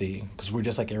anybody to see because we're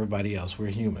just like everybody else. We're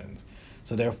humans,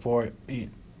 so therefore,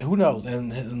 who knows?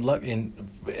 And let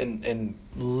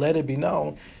it be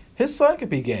known, his son could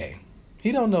be gay.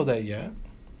 He don't know that yet.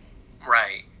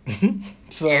 Right.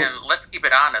 So, and let's keep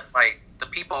it honest. Like, the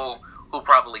people who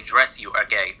probably dress you are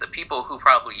gay. The people who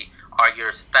probably are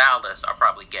your stylists are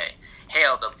probably gay.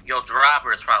 Hell, your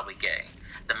driver is probably gay.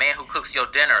 The man who cooks your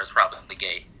dinner is probably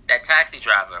gay. That taxi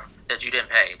driver that you didn't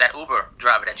pay, that Uber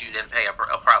driver that you didn't pay are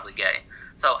probably gay.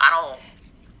 So I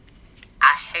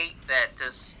hate that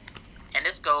and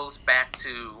this goes back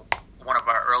to one of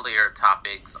our earlier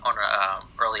topics on an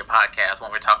earlier podcast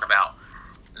when we were talking about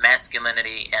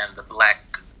masculinity and the black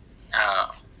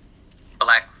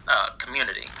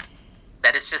community.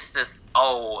 That it's just this,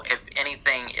 if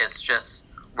anything is just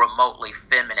remotely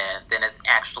feminine, then it's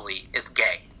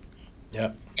gay.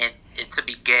 Yep. And to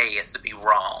be gay is to be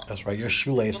wrong. That's right. Your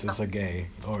shoelaces are gay,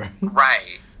 or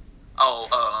right.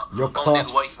 Your cuffs.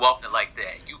 cuffs. Why you walking like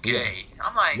that? You gay? Yeah.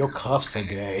 I'm like, your cuffs are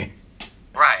gay.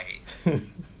 Right.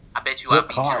 I bet you your I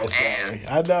beat car your is ass. gay.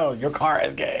 I know your car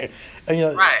is gay.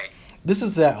 And, right. This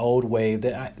is that old wave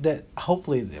that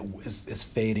hopefully is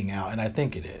fading out, and I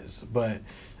think it is. But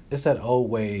it's that old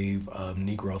wave of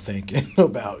Negro thinking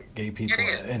about gay people,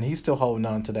 and he's still holding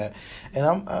on to that. And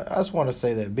I just want to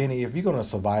say that, Benny, if you're going to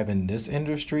survive in this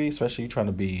industry, especially trying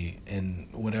to be in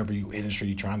whatever industry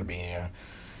you're trying to be in,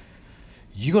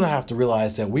 you're going to have to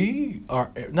realize that we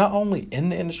are not only in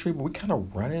the industry, but we kind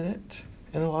of running it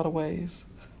in a lot of ways.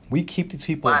 We keep these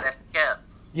people.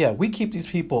 Yeah, we keep these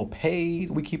people paid.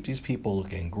 We keep these people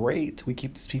looking great. We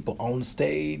keep these people on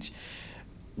stage.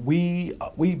 We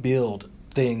build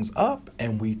things up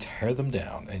and we tear them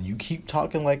down. And you keep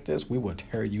talking like this, we will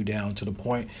tear you down to the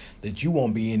point that you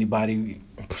won't be anybody.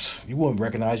 You won't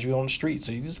recognize you on the street.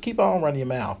 So you just keep on running your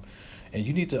mouth. And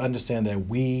you need to understand that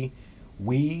we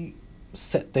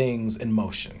set things in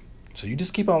motion. So you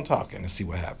just keep on talking and see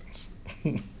what happens.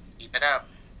 Keep it up.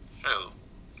 True.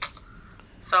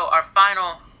 So our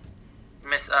final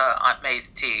Miss Aunt May's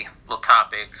Tea little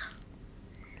topic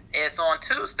is on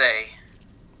Tuesday.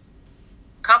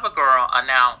 CoverGirl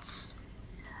announced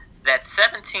that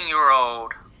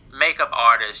 17-year-old makeup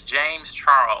artist James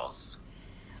Charles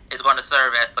is going to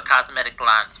serve as the cosmetic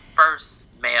line's first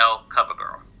male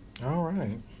CoverGirl. All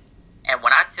right. And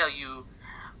when I tell you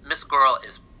Miss Girl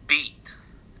is beat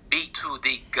to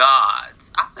the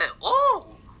gods, I said, ooh,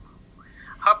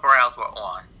 her brows were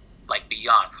on, like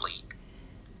beyond fleek.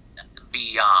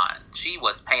 Beyond. She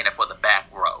was painted for the back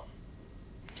row.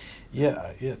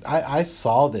 Yeah, yeah. I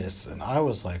saw this and I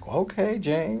was like, okay,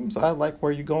 James, I like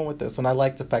where you're going with this. And I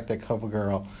like the fact that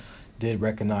CoverGirl did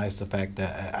recognize the fact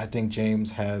that I think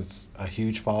James has a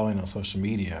huge following on social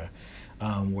media,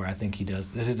 where I think he does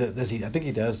I think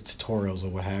he does tutorials or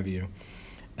what have you.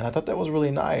 And I thought that was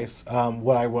really nice.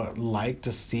 What I would like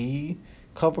to see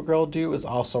CoverGirl do is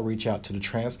also reach out to the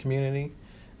trans community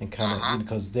and kind of,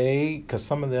 Mm-hmm. because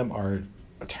some of them are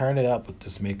tearing it up with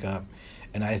this makeup,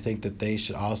 and I think that they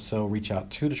should also reach out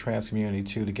to the trans community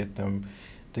too to get them,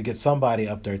 to get somebody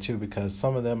up there too, because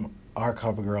some of them are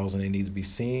cover girls and they need to be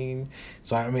seen.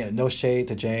 So I mean, no shade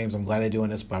to James. I'm glad they're doing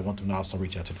this, but I want them to also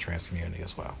reach out to the trans community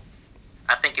as well.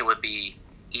 I think it would be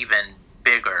even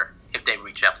bigger if they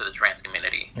reach out to the trans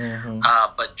community. Mm-hmm.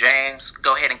 But James,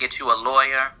 go ahead and get you a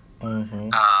lawyer.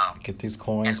 Mm-hmm. Get these And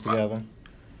coins together.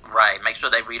 right, make sure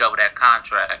they read over that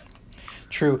contract.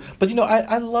 True, but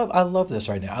I love this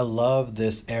right now. I love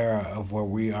this era of where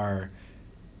we are.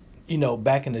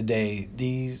 Back in the day,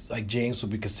 these like James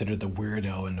would be considered the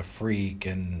weirdo and the freak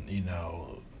and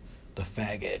the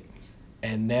faggot,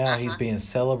 and now he's Mm-hmm. being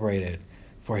celebrated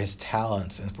for his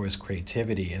talents and for his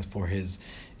creativity and for his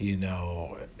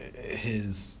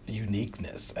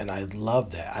uniqueness. And I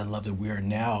love that. I love that we are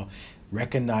now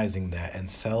recognizing that and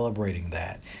celebrating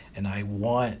that. And I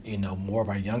want, more of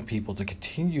our young people to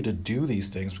continue to do these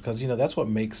things because, that's what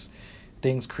makes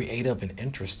things creative and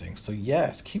interesting. So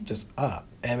yes, keep this up.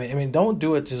 I mean, don't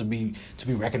do it to be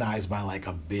recognized by like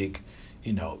a big,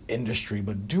 industry,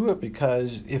 but do it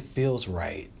because it feels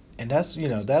right. And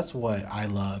that's what I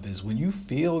love is when you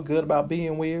feel good about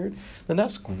being weird, then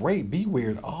that's great. Be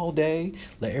weird all day.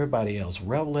 Let everybody else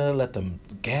revel in it. Let them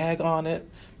gag on it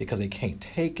because they can't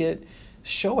take it.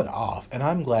 Show it off. And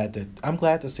I'm glad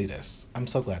to see this. I'm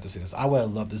so glad to see this. I would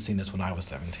have loved to see this when I was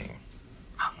 17.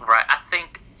 Right. I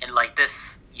think in like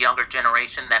this younger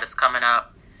generation that is coming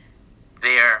up,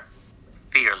 they're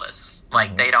fearless. Like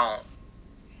Mm-hmm. they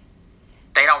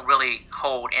don't really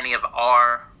hold any of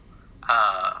our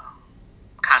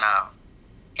kind of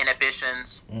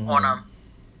inhibitions on Mm-hmm. them.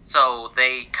 So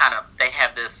they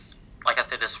have this, like I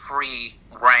said, this free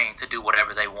reign to do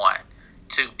whatever they want,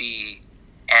 to be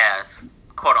as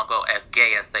quote unquote as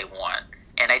gay as they want,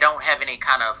 and they don't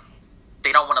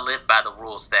want to live by the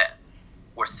rules that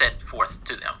were set forth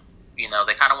to them.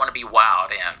 They kind of want to be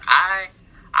wild, and I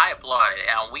applaud it.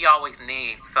 And we always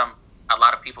need a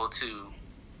lot of people to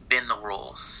bend the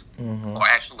rules Mm-hmm. or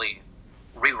actually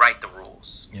rewrite the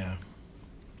rules. Yeah.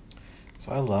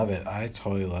 So I love it. I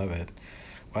totally love it.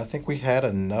 Well, I think we had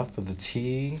enough of the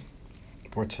tea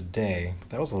for today.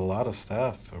 That was a lot of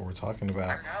stuff that we're talking I about.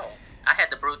 know. I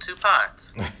had to brew 2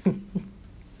 pots.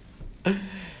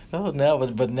 Oh, now,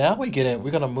 but now we get it.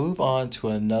 We're gonna move on to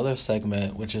another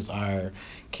segment, which is our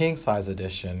king size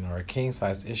edition or king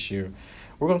size issue.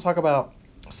 We're gonna talk about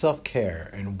self care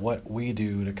and what we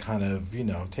do to kind of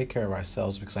take care of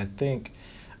ourselves because I think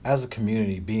as a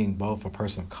community, being both a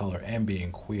person of color and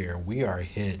being queer, we are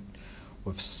hit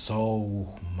with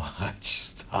so much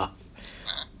stuff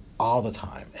all the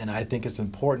time, and I think it's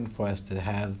important for us to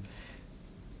have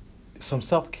some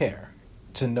self care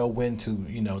to know when to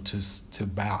to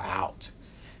bow out,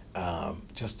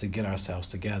 just to get ourselves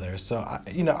together. So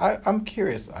I'm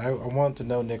curious. I want to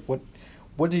know, Nick,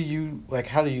 what do you like?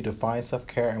 How do you define self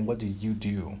care, and what do you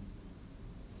do?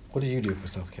 What do you do for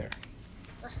self care?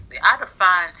 Let's see. I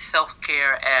define self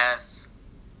care as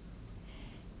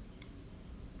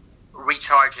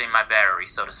recharging my battery,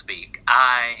 so to speak.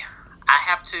 I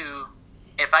have to,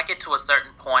 if I get to a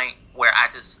certain point where I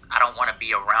don't want to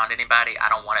be around anybody, I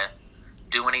don't want to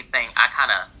do anything, I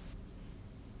kind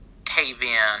of cave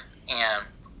in and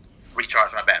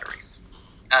recharge my batteries.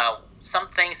 Some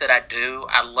things that I do,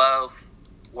 I love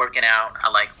working out. I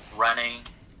like running.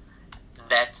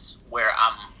 That's where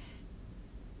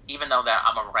even though that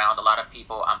I'm around a lot of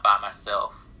people, I'm by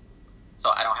myself. So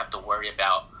I don't have to worry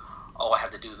about, oh, I have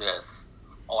to do this.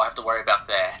 Oh, I have to worry about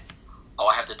that. Oh,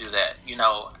 I have to do that.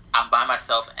 I'm by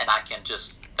myself and I can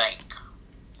just think.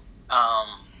 Um,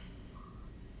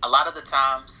 a lot of the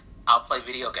times I'll play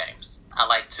video games. I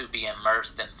like to be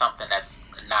immersed in something that's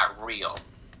not real,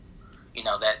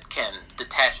 that can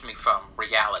detach me from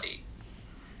reality.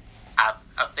 I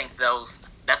think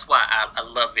that's why I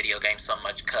love video games so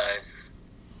much because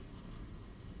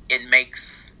it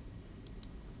makes,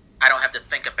 I don't have to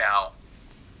think about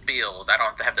bills. I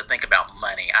don't have to think about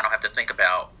money. I don't have to think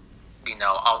about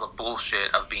all the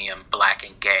bullshit of being black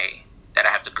and gay that I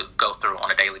have to go through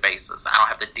on a daily basis. I don't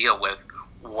have to deal with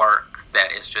work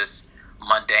that is just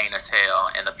mundane as hell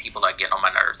and the people that get on my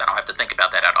nerves. I don't have to think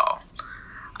about that at all.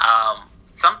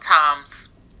 Sometimes,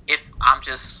 if I'm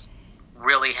just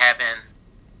really having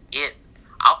it,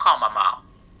 I'll call my mom.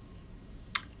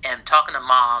 And talking to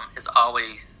mom is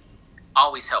always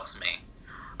helps me.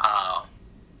 Uh,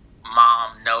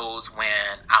 Mom knows when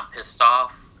I'm pissed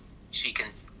off. She can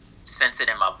sense it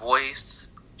in my voice.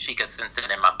 She can sense it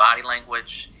in my body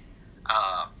language.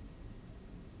 Uh,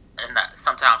 and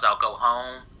sometimes I'll go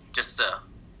home just to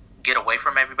get away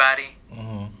from everybody.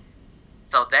 Mm-hmm.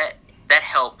 So that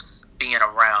helps being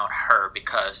around her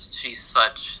because she's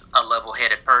such a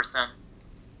level-headed person.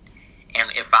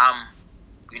 And if I'm,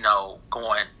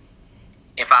 going,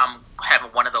 if I'm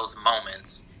having one of those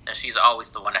moments, then she's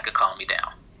always the one that could calm me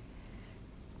down.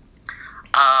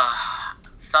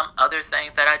 Some other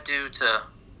things that I do to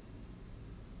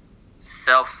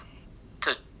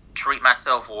treat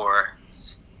myself, or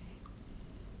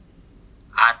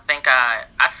I think I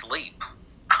sleep.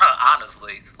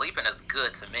 Honestly, sleeping is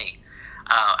good to me.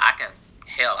 I can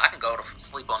go to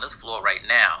sleep on this floor right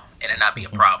now and it not be a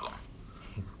problem.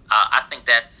 I think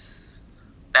that's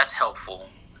helpful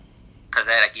because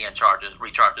that again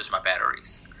recharges my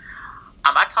batteries.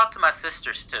 I talk to my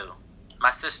sisters too.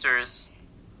 My sisters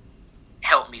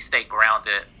help me stay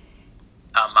grounded.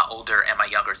 My older and my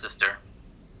younger sister,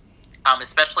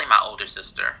 especially my older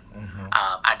sister. Mm-hmm.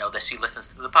 I know that she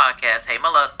listens to the podcast. Hey,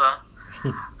 Melissa.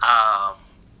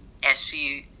 And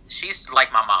she's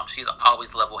like my mom. She's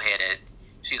always level-headed.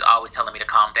 She's always telling me to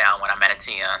calm down when I'm at a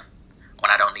 10,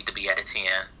 when I don't need to be at a 10,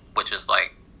 which is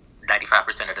like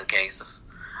 95% of the cases.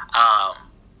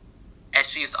 And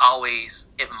she's always,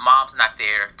 if mom's not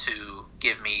there to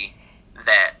give me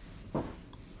that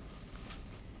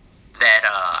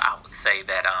I would say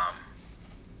that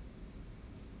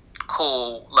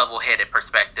cool, level-headed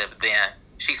perspective, then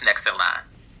she's next in line,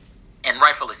 and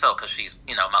rightfully so because she's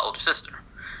my older sister.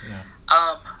 Yeah.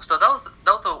 So those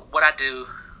are what I do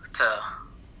to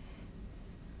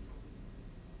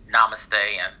namaste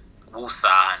and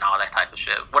woosah and all that type of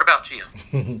shit. What about you?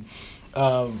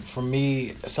 For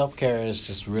me, self-care is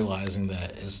just realizing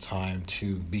that it's time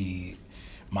to be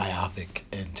myopic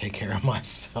and take care of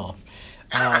myself.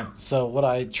 So what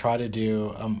I try to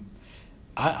do,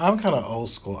 I'm kind of old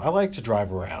school. I like to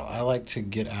drive around. I like to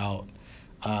get out,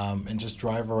 and just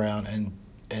drive around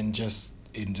and just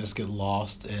get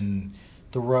lost in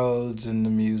the roads and the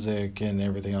music and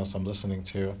everything else I'm listening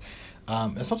to.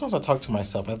 And sometimes I talk to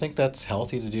myself. I think that's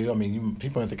healthy to do. I mean,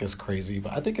 people might think it's crazy,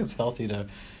 but I think it's healthy to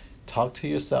talk to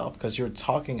yourself because you're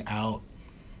talking out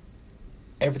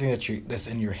everything that's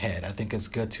in your head. I think it's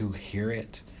good to hear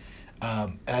it.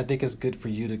 And I think it's good for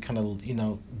you to kind of,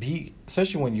 be,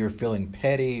 especially when you're feeling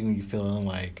petty, when you're feeling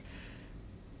like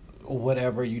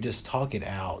whatever, you just talk it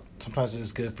out. Sometimes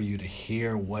it's good for you to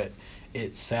hear what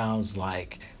it sounds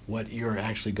like, what you're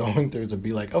actually going through, to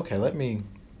be like, okay, let me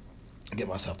get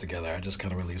myself together. I just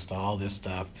kind of released all this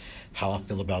stuff, how I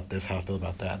feel about this, how I feel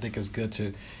about that. I think it's good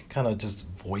to kind of just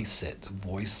voice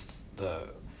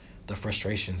the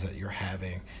frustrations that you're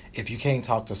having. If you can't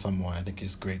talk to someone, I think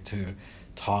it's great to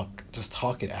just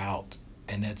talk it out,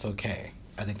 and that's okay.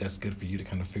 I think that's good for you to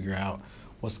kind of figure out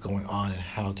what's going on and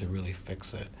how to really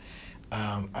fix it.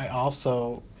 I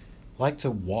also like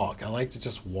to walk. I like to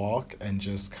just walk and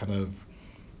just kind of,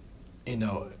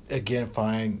 again,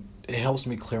 find it helps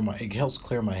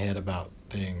clear my head about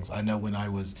things. I know when I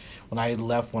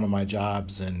left one of my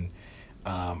jobs, and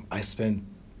I spent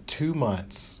 2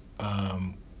 months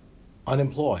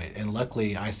unemployed, and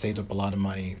luckily I saved up a lot of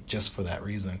money just for that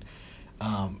reason.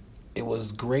 It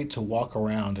was great to walk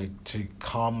around to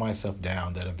calm myself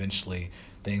down that eventually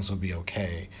things would be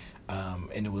okay.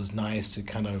 And it was nice to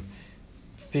kind of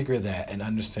figure that and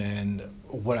understand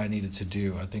what I needed to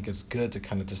do. I think it's good to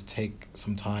kind of just take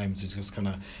some time to just kind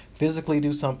of physically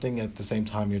do something at the same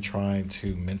time you're trying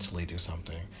to mentally do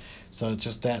something. So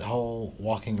just that whole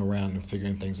walking around and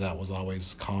figuring things out was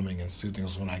always calming and soothing.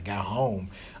 So when I got home,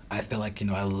 I felt like,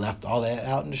 I left all that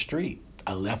out in the street.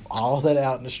 I left all that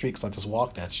out in the street because I just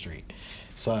walked that street.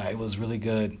 So it was really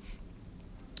good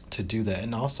to do that.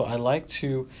 And also I like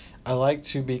to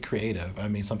be creative. I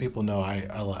mean, some people know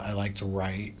I like to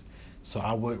write. So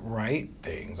I would write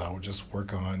things. I would just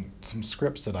work on some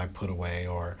scripts that I put away,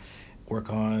 or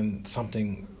work on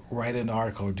something, write an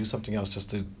article, or do something else just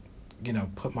to,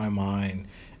 put my mind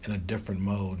in a different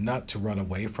mode, not to run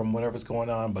away from whatever's going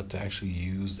on, but to actually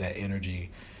use that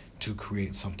energy to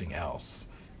create something else.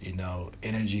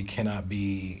 Energy cannot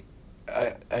be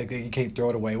I think you can't throw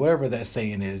it away. Whatever that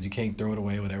saying is, you can't throw it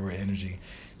away. Whatever energy.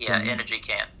 So Yeah, you, energy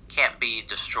can't be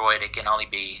destroyed. It can only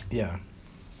be yeah,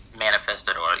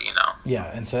 manifested, or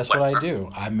yeah, and so that's what I whatever.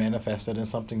 do. I manifest it in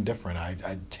something different.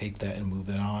 I take that and move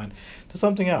that on to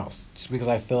something else, just because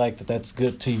I feel like that's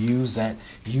good to use that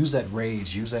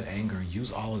rage, use that anger,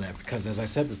 use all of that. Because as I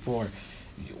said before,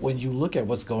 when you look at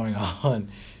what's going on,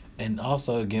 and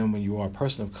also again when you are a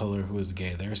person of color who is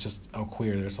gay, there's just or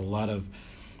queer. There's a lot of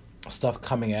stuff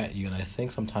coming at you, and I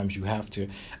think sometimes you have to.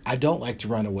 I don't like to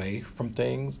run away from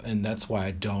things, and that's why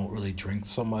I don't really drink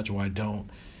so much, or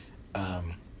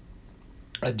um,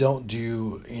 I don't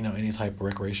do, any type of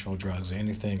recreational drugs or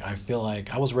anything. I feel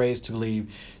like I was raised to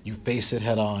believe you face it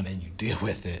head on and you deal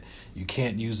with it. You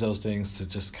can't use those things to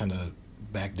just kind of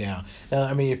back down. Now,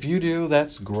 I mean, if you do,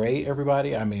 that's great,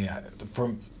 everybody. I mean,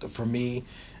 for me,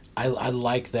 I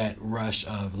like that rush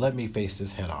of let me face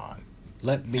this head on.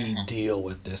 Let me Hmm. deal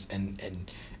with this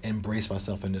and embrace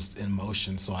myself in this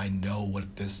emotion so I know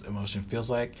what this emotion feels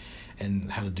like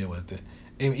and how to deal with it.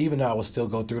 Even though I will still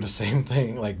go through the same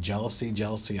thing, like jealousy,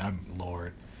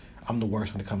 I'm the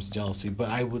worst when it comes to jealousy, but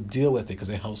I would deal with it because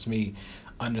it helps me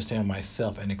understand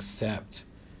myself and accept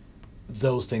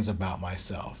those things about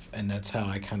myself. And that's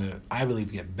how I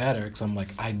believe get better, because I'm like,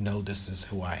 I know this is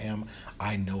who I am.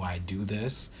 I know I do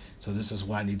this. So this is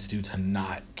what I need to do to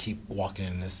not keep walking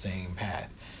in the same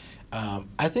path.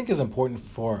 I think it's important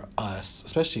for us,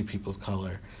 especially people of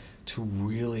color, to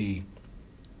really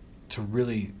to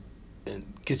really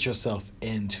get yourself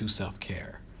into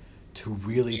self-care, to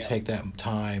really Yeah. take that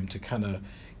time to kind of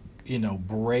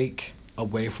break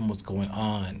away from what's going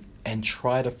on and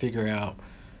try to figure out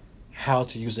how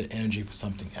to use that energy for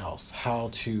something else, how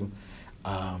to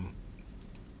um,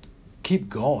 keep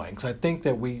going, because I think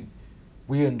that we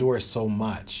endure so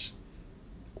much,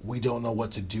 we don't know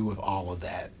what to do with all of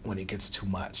that when it gets too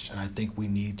much. And I think we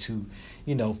need to,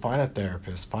 find a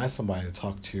therapist, find somebody to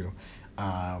talk to.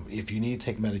 If you need to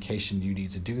take medication, you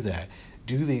need to do that.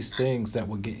 Do these things that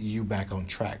will get you back on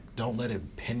track. Don't let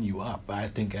it pin you up. I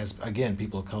think, as again,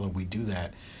 people of color, we do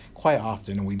that quite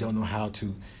often, and we don't know how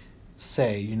to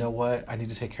say, you know what, I need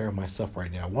to take care of myself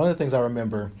right now. One of the things I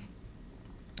remember,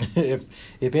 if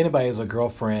if anybody is a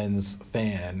Girlfriends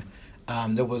fan,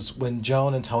 there was when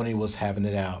Joan and Tony was having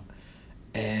it out,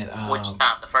 and Which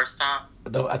time? The first time?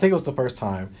 I think it was the first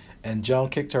time, and Joan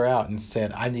kicked her out and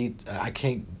said, I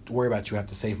can't worry about you. I have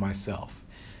to save myself."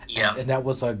 Yeah. And that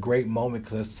was a great moment,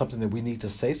 because that's something that we need to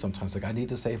say sometimes. Like, I need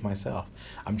to save myself.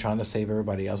 I'm trying to save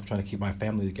everybody else. I'm trying to keep my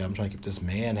family together. I'm trying to keep this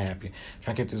man happy. I'm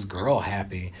trying to keep this girl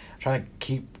happy. I'm trying to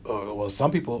keep, well,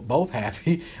 some people both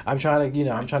happy. I'm trying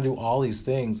to do all these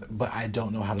things, but I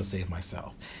don't know how to save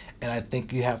myself. And I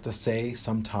think you have to say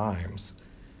sometimes,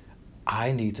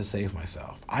 I need to save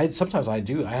myself. Sometimes I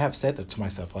do. I have said that to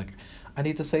myself, like, I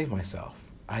need to save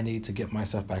myself. I need to get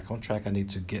myself back on track. I need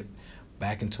to get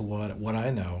back into what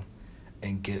I know,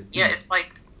 and get Yeah, it's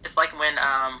like when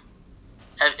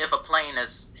if a plane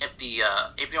is if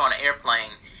you're on an airplane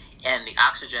and the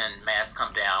oxygen masks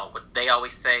come down, they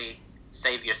always say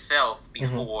save yourself hmm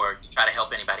before you try to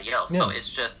help anybody else. So yeah.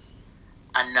 it's just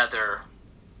another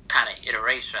kind of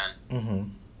iteration hmm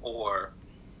or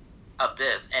of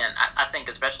this, and I think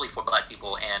especially for Black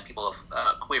people and people of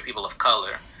queer people of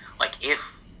color, like if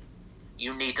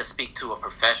you need to speak to a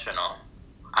professional.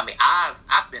 I mean,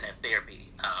 I've been in therapy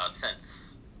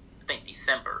since I think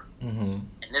December, hmm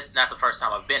and this is not the first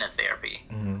time I've been in therapy.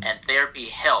 hmm And therapy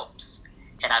helps,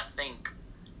 and I think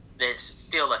there's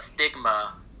still a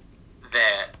stigma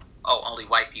that only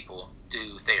white people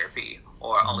do therapy,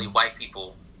 or only hmm white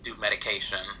people do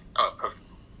medication, or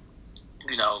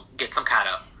get some kind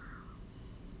of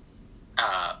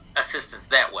assistance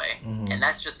that way, and hmm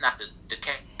that's just not the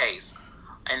case.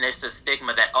 And there's this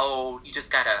stigma that you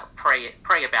just gotta pray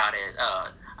about it,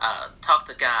 talk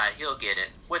to God, He'll get it,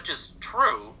 which is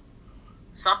true.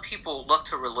 Some people look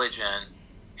to religion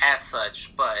as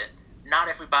such, but not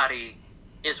everybody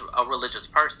is a religious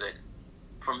person.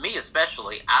 For me,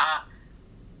 especially, I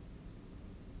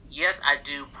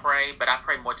do pray, but I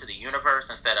pray more to the universe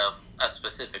instead of a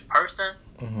specific person.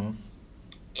 hmm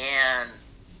And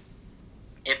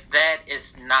if that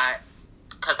is not,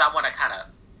 because I want to kind of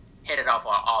hit it off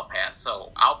on all paths,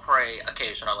 so I'll pray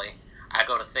occasionally. I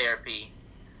go to therapy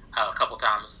a couple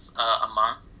times a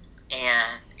month,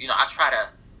 and I try to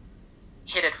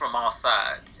hit it from all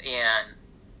sides. And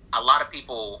a lot of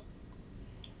people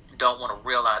don't want to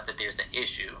realize that there's an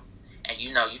issue, and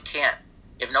you can't.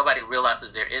 If nobody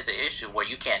realizes there is an issue, well,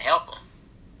 you can't help them.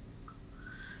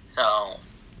 So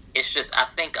it's just, I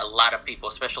think a lot of people,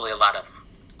 especially a lot of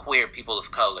queer people of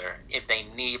color, if they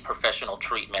need professional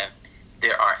treatment,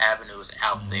 there are avenues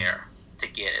out Mm-hmm. there to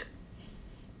get it.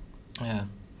 Yeah.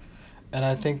 And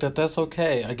I think that that's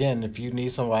okay. Again, if you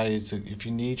need somebody to, if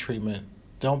you need treatment,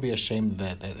 don't be ashamed of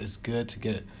that. That it's good to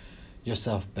get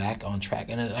yourself back on track.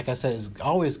 And like I said, it's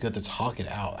always good to talk it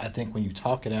out. I think when you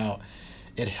talk it out,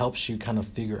 it helps you kind of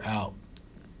figure out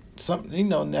some,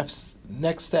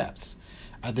 next steps.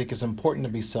 I think it's important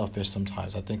to be selfish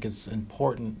sometimes. I think it's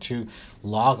important to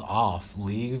log off,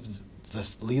 leave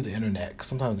the internet. 'Cause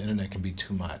sometimes the internet can be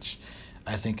too much.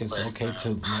 I think it's okay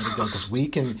Listen. to let it go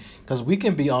because we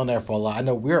can be on there for a lot. I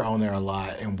know we're on there a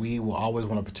lot, and we will always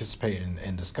want to participate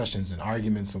in discussions and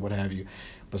arguments and what have you.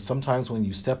 But sometimes when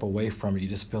you step away from it, you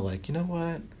just feel like, you know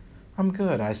what, I'm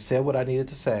good. I said what I needed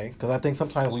to say because I think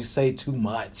sometimes we say too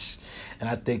much, and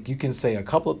I think you can say a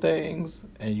couple of things,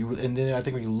 and then I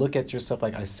think when you look at yourself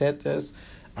like I said this,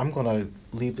 I'm gonna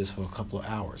leave this for a couple of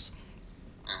hours.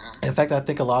 Hmm. In fact, I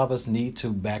think a lot of us need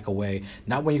to back away.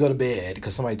 Not when you go to bed,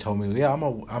 because somebody told me, yeah,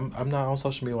 I'm not on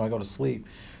social media when I go to sleep.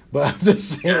 But I'm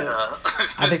just saying, Yeah.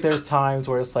 I think there's times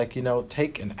where it's like,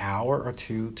 take an hour or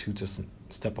two to just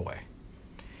step away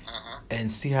Hmm.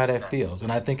 and see how that feels.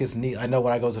 And I think it's neat. I know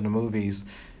when I go to the movies,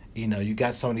 you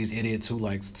got some of these idiots who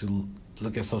likes to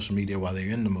look at social media while they're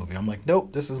in the movie. I'm like,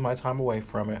 nope, this is my time away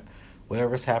from it.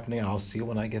 Whatever's happening, I'll see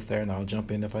when I get there, and I'll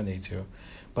jump in if I need to.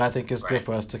 But I think it's good Right.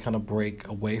 for us to kind of break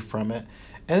away from it,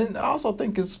 and I also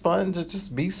think it's fun to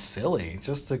just be silly,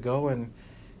 just to go and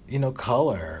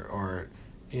color or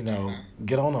Hmm.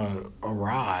 get on a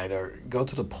ride or go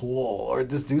to the pool or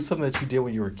just do something that you did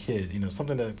when you were a kid.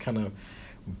 Something that kind of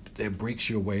that breaks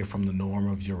you away from the norm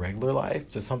of your regular life.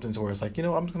 Just something to where it's like,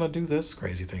 I'm just gonna do this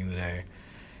crazy thing today.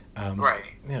 Right.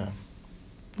 Yeah,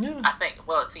 yeah, I think.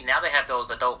 Well, see, now they have those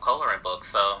adult coloring books.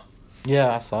 So,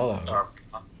 yeah. I saw that. or,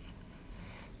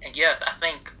 and yes, I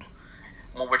think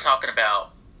when we're talking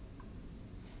about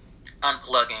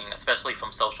unplugging, especially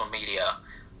from social media,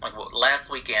 like last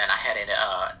weekend, I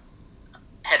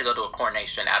had to go to a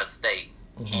coronation out of state,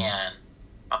 Hmm. and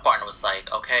my partner was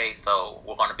like, "Okay, so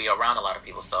we're going to be around a lot of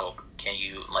people, so can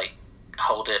you like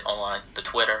hold it on the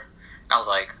Twitter?" And I was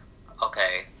like,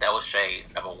 "Okay, that was shade.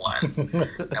 Number one.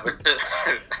 Number two,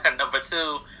 number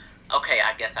two. Okay,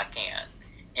 I guess I can."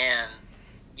 And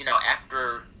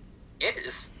after it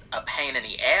is a pain in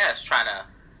the ass trying to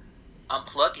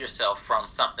unplug yourself from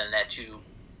something that you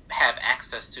have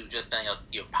access to just in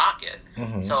your pocket.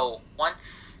 Hmm. So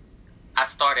once I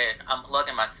started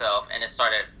unplugging myself, and it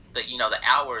started the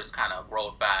hours kind of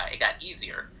rolled by. It got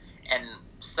easier, and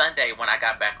Sunday when I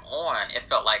got back on, it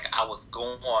felt like I was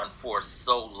gone for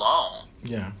so long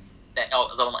Yeah. that I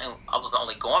was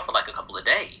only gone for like a couple of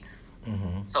days.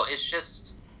 Hmm. So it's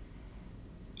just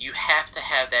you have to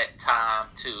have that time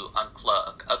to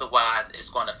unplug. Otherwise, it's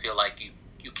going to feel like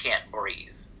you can't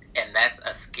breathe, and that's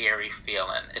a scary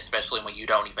feeling, especially when you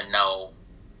don't even know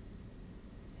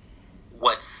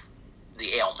what's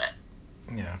the ailment.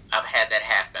 Yeah. I've had that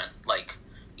happen. Like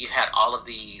you've had all of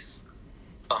these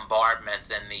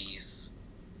bombardments and these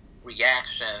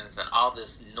reactions and all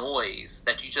this noise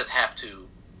that you just have to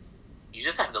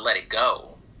let it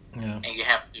go, Yeah. and you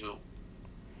have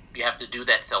to do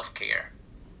that self care,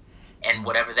 and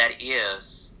whatever that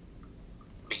is,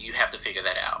 but you have to figure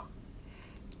that out.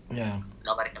 Yeah.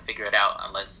 Nobody can figure it out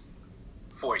unless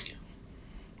for you.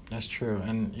 That's true.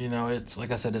 And it's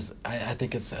like I said, I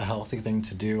think it's a healthy thing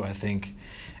to do. I think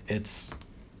it's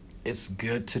it's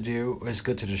good to do. It's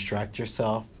good to distract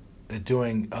yourself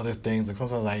doing other things. Like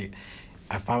sometimes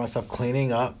I find myself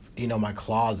cleaning up, my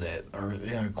closet or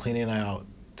cleaning out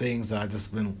things that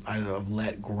I've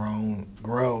let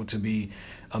grow to be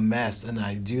a mess, and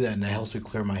I do that, and it helps me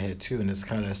clear my head too. And it's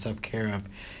kind of that self care of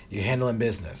you handling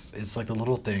business. It's like the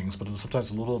little things, but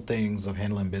sometimes the little things of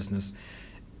handling business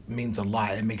means a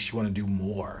lot. It makes you want to do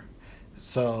more.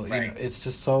 So, Right. it's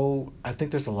just so, I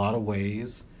think there's a lot of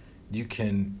ways you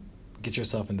can get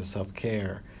yourself into self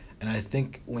care. And I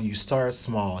think when you start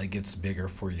small, it gets bigger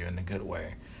for you in a good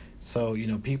way. So,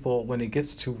 people, when it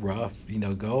gets too rough,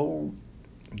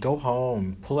 go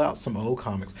home, pull out some old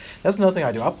comics. That's another thing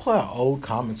I do. I pull out old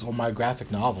comics or my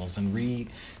graphic novels and read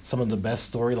some of the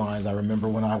best storylines I remember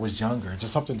when I was younger.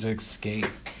 Just something to escape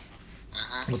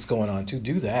Hmm. what's going on to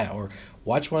do that or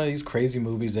watch one of these crazy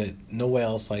movies that no one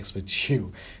else likes but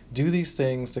you. Do these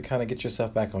things to kind of get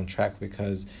yourself back on track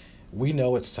because we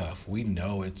know it's tough. We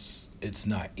know it's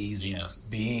not easy Yes.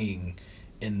 being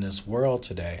in this world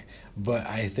today. But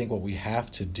I think what we have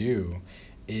to do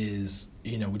is,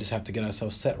 we just have to get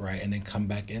ourselves set right and then come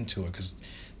back into it because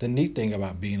the neat thing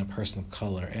about being a person of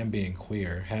color and being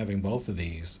queer, having both of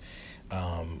these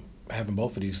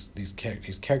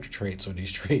character traits or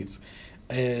these traits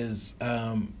is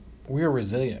we're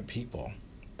resilient people,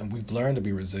 and we've learned to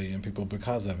be resilient people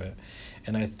because of it.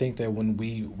 And I think that when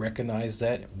we recognize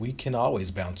that, we can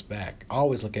always bounce back.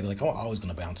 Always look at it like, I'm always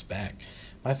going to bounce back.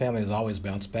 My family has always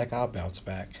bounced back. I'll bounce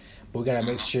back. But we got to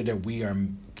make Hmm. sure that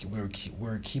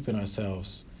we're keeping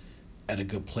ourselves at a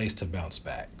good place to bounce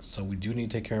back. So we do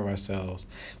need to take care of ourselves.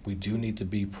 We do need to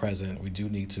be present. We do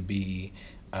need to be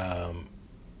um,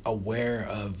 aware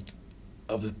of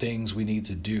the things we need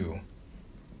to do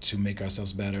to make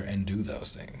ourselves better and do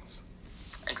those things.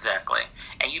 Exactly.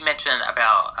 And you mentioned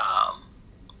about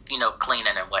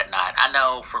cleaning and whatnot. I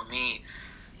know for me,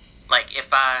 like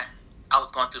if I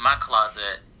was going through my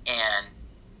closet and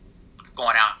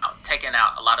going out, taking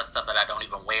out a lot of stuff that I don't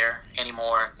even wear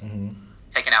anymore, Hmm.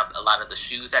 taking out a lot of the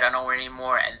shoes that I don't wear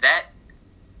anymore, and that,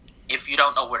 if you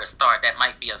don't know where to start, that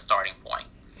might be a starting point.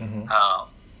 Hmm. Um,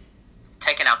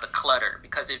 Taking out the clutter,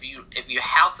 because if your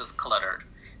house is cluttered,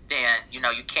 then you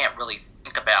can't really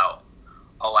think about,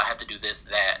 oh, I have to do this,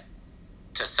 that,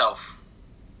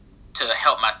 to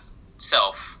help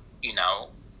myself, in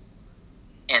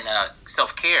a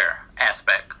self-care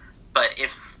aspect. But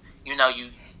if you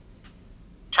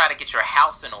try to get your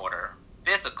house in order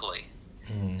physically,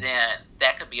 Hmm. then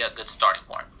that could be a good starting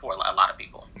point for a lot of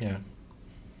people. Yeah,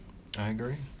 I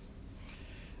agree.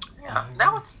 I Yeah, that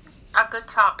agree. was a good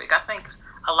topic. I think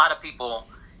a lot of people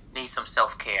need some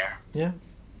self-care, Yeah,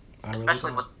 I really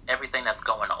especially do. with everything that's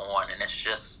going on, and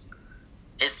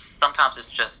it's sometimes it's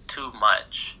just too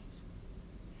much.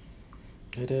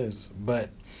 It is, but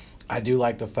I do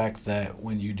like the fact that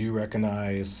when you do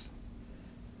recognize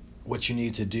what you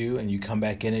need to do and you come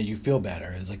back in it, you feel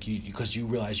better. It's like you because you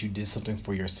realize you did something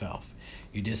for yourself.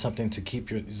 You did something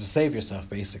to save yourself.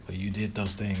 Basically, you did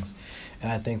those things,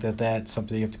 and I think that that's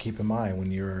something you have to keep in mind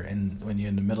when you're in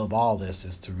the middle of all this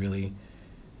is to really,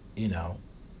 you know,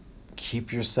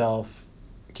 keep yourself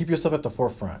keep yourself at the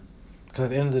forefront. Because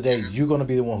at the end of the day, Hmm. you're going to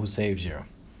be the one who saves you.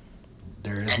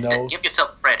 There is And no give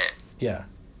yourself credit. Yeah,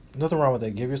 nothing wrong with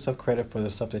that. Give yourself credit for the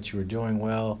stuff that you were doing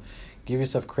well. Give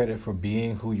yourself credit for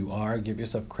being who you are. Give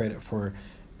yourself credit for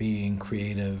being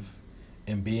creative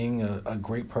and being a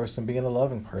great person, being a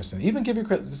loving person. Even give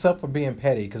yourself for being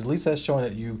petty, because at least that's showing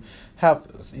that you have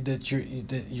that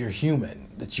you're human,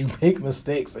 that you make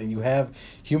mistakes and you have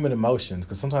human emotions.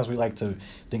 Because sometimes we like to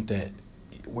think that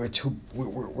we're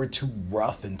too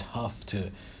rough and tough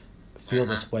to feel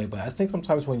Hmm. this way. But I think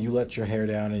sometimes when you let your hair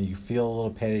down and you feel a little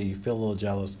petty, you feel a little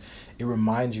jealous, it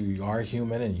reminds you you are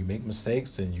human and you make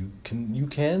mistakes and you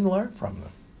can learn from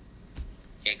them.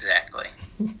 Exactly.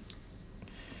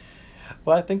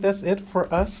 Well, I think that's it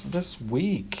for us this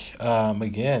week.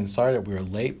 Again, sorry that we were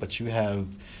late, but you have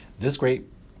this great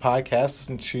podcast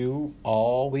to listen to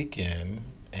all weekend.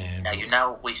 And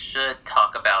Now we should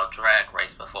talk about Drag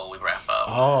Race before we wrap up.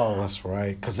 oh, that's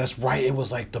right, because that's right. It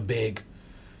was like the big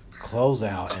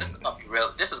closeout, So this is and gonna be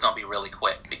real. This is gonna be really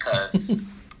quick because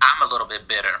I'm a little bit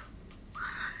bitter.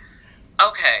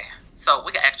 Okay, so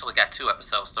we actually got 2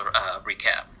 episodes to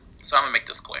recap. So I'm gonna make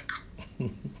this quick.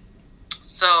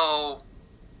 So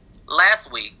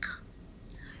last week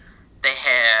they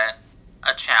had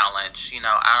a challenge.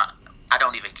 I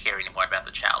don't even care anymore about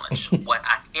the challenge. What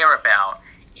I care about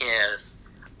is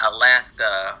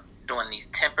Alaska doing these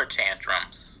temper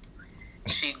tantrums.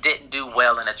 She didn't do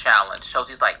well in the challenge. So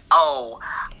she's like, "Oh,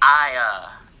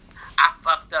 I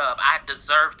fucked up. I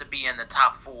deserve to be in the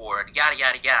top 4. Yada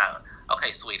yada yada."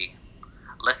 Okay, sweetie,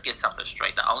 let's get something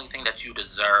straight. The only thing that you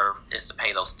deserve is to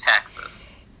pay those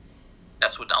taxes.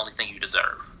 That's what the only thing you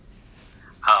deserve.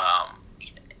 Um,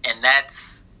 and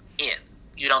that's it.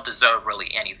 You don't deserve really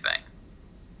anything,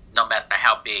 no matter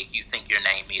how big you think your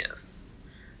name is.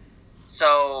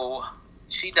 So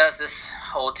she does this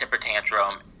whole temper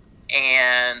tantrum,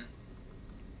 and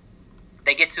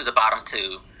they get to the bottom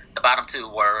two. The bottom two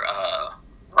were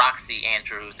Roxy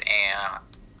Andrews and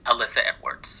Alyssa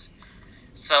Edwards.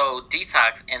 So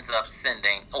Detox ends up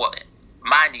sending, well,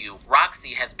 mind you, Roxy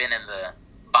has been in the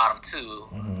bottom two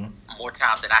hmm more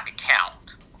times than I could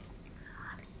count.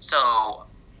 So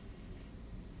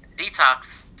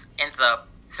Detox ends up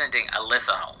sending Alyssa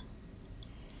home,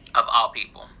 of all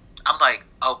people. I'm like,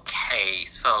 okay,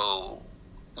 so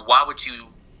why would you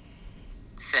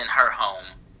send her home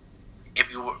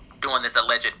if you were doing this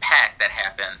alleged pact that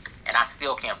happened, and I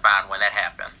still can't find when that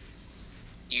happened?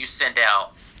 You send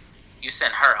out, you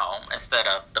send her home instead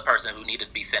of the person who needed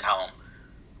to be sent home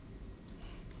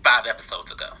 5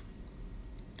 episodes ago.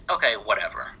 Okay,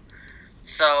 whatever.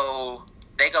 So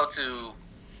they go to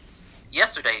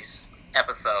yesterday's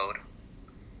episode.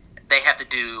 They have to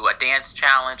do a dance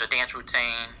challenge, a dance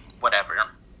routine, whatever.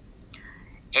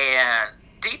 And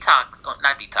Detox,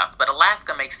 not Detox, but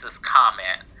Alaska makes this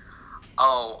comment.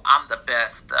 oh, I'm the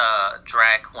best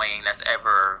drag queen that's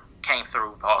ever came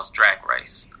through Paul's Drag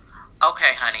Race.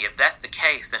 Okay, honey, if that's the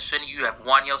case, then shouldn't you have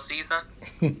won your season?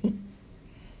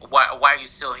 Why are you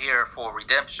still here for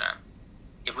redemption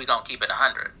if we're going to keep it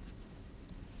 100?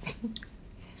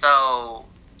 So,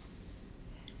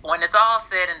 when it's all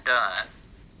said and done,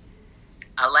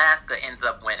 Alaska ends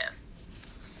up winning.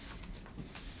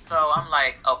 So I'm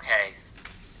like, okay,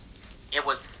 it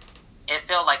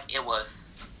felt like it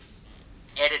was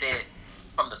edited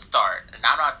from the start. And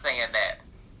I'm not saying that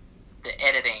the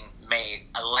editing made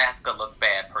Alaska look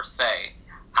bad per se.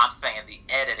 I'm saying the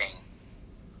editing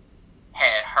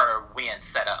had her win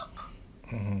set up.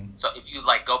 Mm-hmm. So if you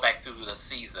like go back through the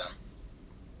season,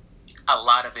 a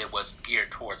lot of it was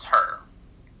geared towards her.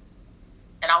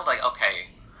 And I was like, okay,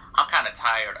 I'm kind of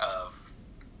tired of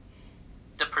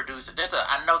the producer.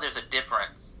 I know there's a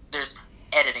difference. There's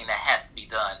editing that has to be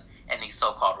done in these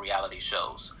so-called reality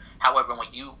shows. However,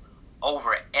 when you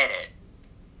over-edit,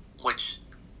 which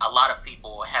a lot of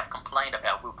people have complained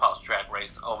about RuPaul's Drag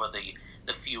Race over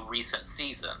the few recent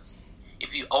seasons,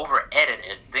 if you over-edit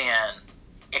it, then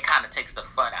it kind of takes the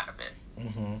fun out of it.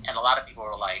 Mm-hmm. And a lot of people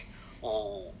are like,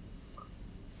 well,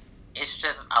 it's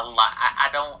just a lot. I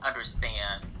don't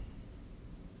understand.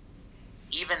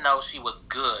 Even though she was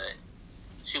good,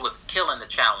 she was killing the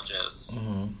challenges.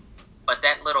 Mm-hmm. But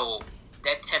that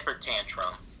temper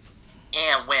tantrum,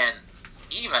 and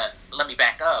let me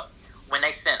back up, when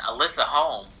they sent Alyssa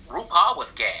home, RuPaul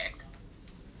was gagged.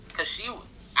 Because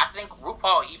I think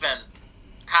RuPaul even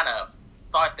kind of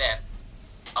thought that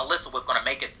Alyssa was going to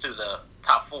make it through the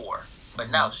top 4. But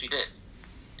no, she didn't.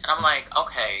 And I'm like,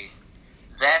 okay,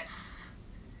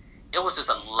 it was just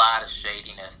a lot of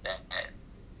shadiness that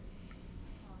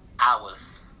I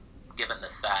was given the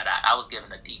side eye. I was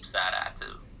given a deep side eye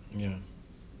too. Yeah.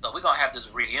 So we're going to have this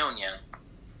reunion,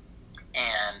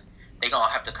 and they're going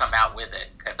to have to come out with it.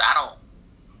 Because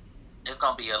it's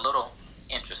going to be a little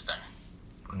interesting.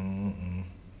 Mm-mm.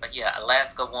 But yeah,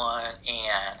 Alaska won,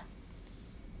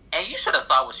 and you should have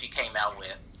saw what she came out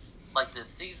with. Like the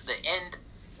end,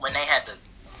 when they had to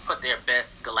put their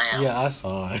best glam. Yeah, I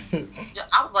saw it. Yeah,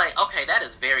 I was like, okay, that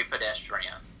is very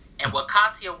pedestrian. And what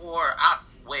Katya wore, I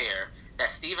swear that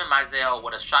Steven Meisel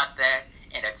would have shot that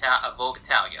in Vogue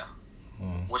Italia.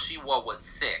 Mm. What she wore was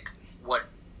sick. What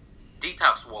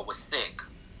Detox wore was sick.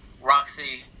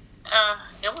 Roxy,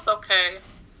 it was okay.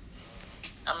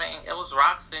 I mean, it was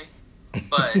Roxy,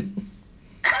 but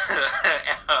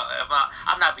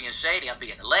I'm not being shady. I'm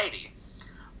being a lady.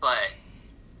 But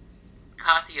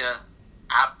Katya,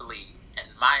 I believe,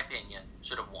 in my opinion,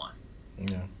 should have won.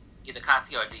 Yeah. Either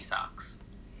Katya or Detox.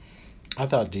 I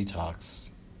thought Detox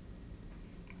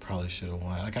probably should have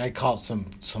won. Like I caught some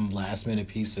last minute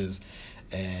pieces,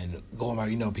 and going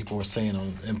about, people were saying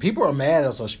and people are mad.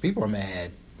 Also, people are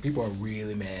mad. People are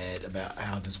really mad about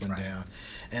how this went down,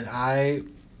 and I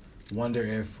wonder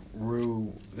if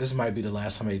this might be the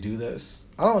last time they do this.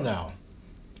 I don't know.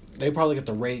 They probably get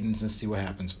the ratings and see what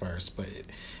happens first, but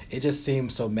it just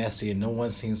seems so messy, and no one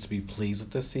seems to be pleased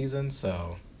with this season.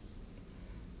 So,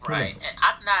 right, and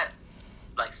I'm not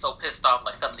like so pissed off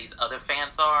like some of these other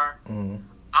fans are. Mm-hmm.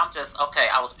 I'm just okay.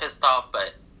 I was pissed off,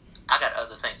 but I got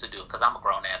other things to do because I'm a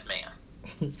grown ass man,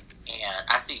 and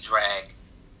I see drag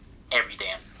every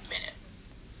damn minute.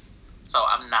 So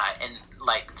I'm not, and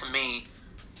like to me,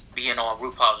 being on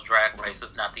RuPaul's Drag Race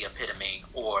is not the epitome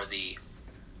or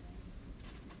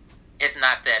it's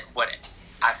not that what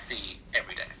I see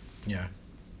every day. Yeah.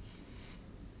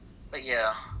 But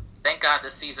yeah, thank God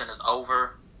this season is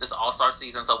over. This All-Star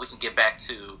season, so we can get back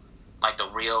to like the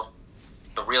real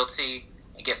tea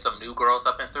and get some new girls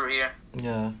up and through here.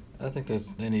 Yeah, I think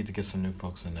they need to get some new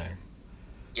folks in there.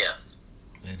 Yes.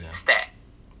 They do. Stat.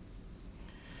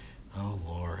 Oh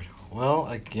Lord. Well,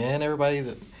 again, everybody.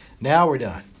 Now we're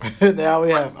done. Now we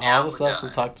have all the stuff we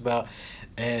talked about,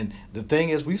 and the thing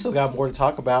is, we still got more to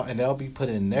talk about, and that'll be put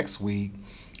in next week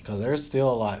because there's still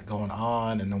a lot going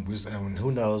on, and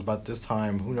who knows about this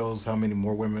time? Who knows how many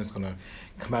more women is gonna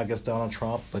come out against Donald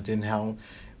Trump? But then hell,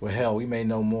 we may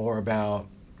know more about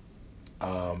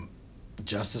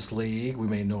Justice League. We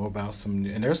may know about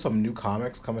and there's some new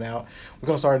comics coming out. We're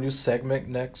gonna start a new segment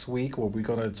next week where we're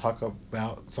gonna talk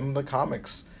about some of the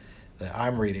comics that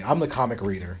I'm reading. I'm the comic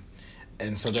reader,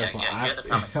 and so therefore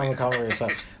I'm a comic reader. So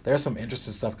there's some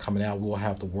interesting stuff coming out. We'll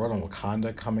have the World on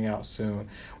Wakanda coming out soon.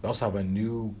 We also have a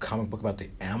new comic book about the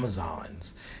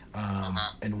Amazons,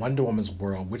 in Wonder Woman's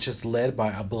world, which is led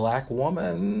by a black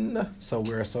woman. So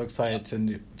we're so excited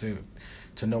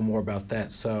to know more about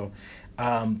that. So.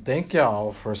 Thank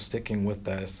y'all for sticking with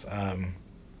us.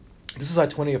 This is our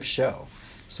 20th show.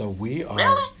 So we are, Really?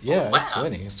 Oh, yeah, wow.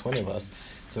 it's 20 of us.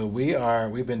 So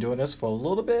we've been doing this for a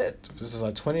little bit. This is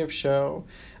our 20th show.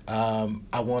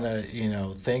 I want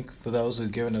to, thank for those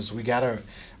who've given us, we got a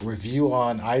review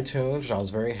on iTunes, which I was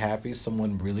very happy.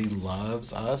 Someone really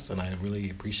loves us, and I really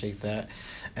appreciate that.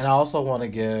 And I also want to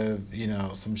give,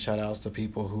 some shout outs to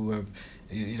people who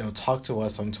have, talked to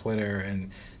us on Twitter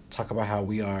and talk about how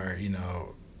we are,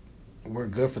 we're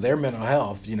good for their mental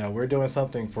health. We're doing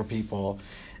something for people,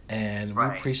 and we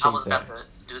Right. I appreciate was about that.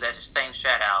 to do that same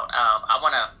shout out. I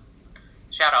want to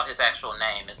shout out his actual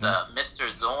name. It's Mm, Mr.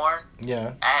 Zorn,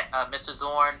 yeah. at Mr.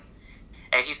 Zorn.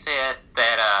 And he said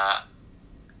that,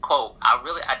 quote,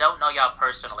 I don't know y'all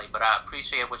personally, but I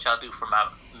appreciate what y'all do for my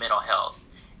mental health.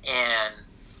 And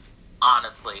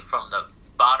honestly, from the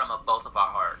bottom of both of our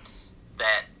hearts,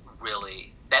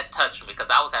 that touched me because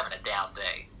I was having a down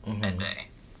day that Hmm. day.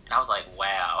 And I was like,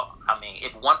 wow. I mean,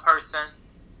 if one person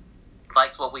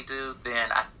likes what we do, then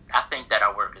I think that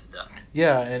our work is done.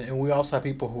 Yeah, and we also have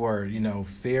people who are,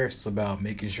 fierce about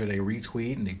making sure they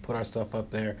retweet and they put our stuff up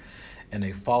there and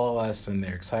they follow us and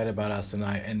they're excited about us. And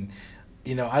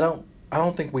I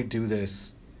don't think we do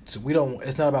this we don't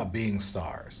it's not about being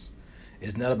stars.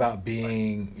 It's not about Right.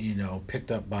 being,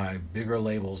 picked up by bigger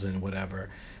labels and whatever.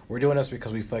 We're doing this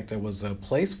because we felt like there was a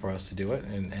place for us to do it,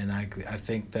 and I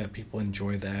think that people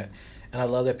enjoy that, and I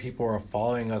love that people are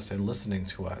following us and listening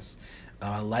to us.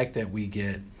 I like that we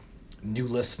get new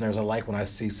listeners. I like when I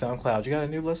see SoundCloud, you got a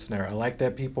new listener. I like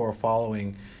that people are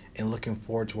following and looking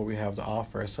forward to what we have to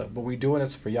offer. So, but we're doing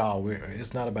this for y'all.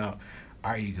 It's not about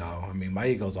our ego. I mean, my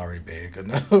ego's already big,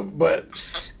 but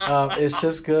it's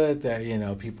just good that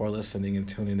people are listening and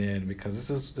tuning in because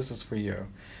this is for you.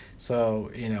 So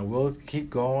we'll keep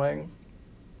going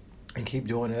and keep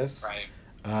doing this. Right.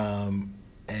 Um,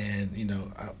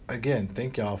 and again,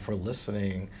 thank y'all for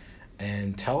listening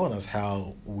and telling us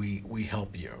how we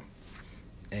help you.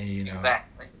 And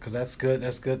Exactly. because that's good.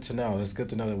 That's good to know. That's good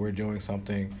to know that we're doing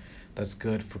something that's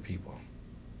good for people.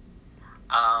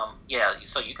 Yeah,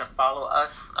 so you can follow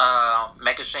us,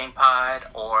 Megashine Pod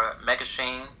or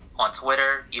Megashine on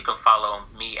Twitter. You can follow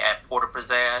me at Porter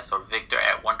Pizzazz or Victor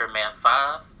at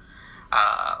Wonderman5.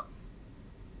 Uh,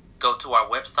 Go to our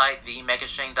website,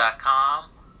 themegashine.com.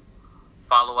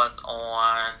 Follow us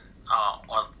on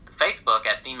Facebook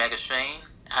at The Megashine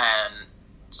and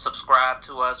subscribe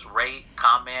to us, rate,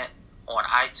 comment on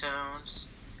iTunes,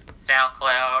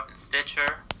 SoundCloud, and Stitcher.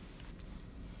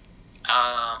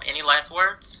 Any last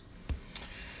words?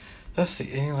 Let's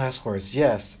see. Any last words?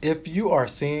 Yes. If you are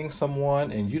seeing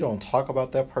someone and you don't talk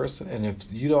about that person, and if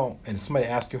you don't, and somebody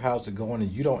asks you how's it going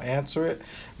and you don't answer it,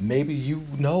 maybe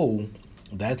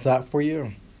that's not for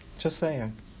you. Just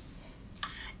saying.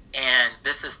 And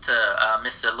this is to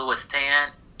Mr. Lewis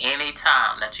Tan.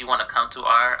 Anytime that you want to come to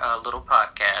our little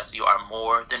podcast, you are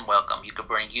more than welcome. You can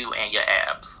bring you and your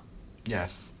abs.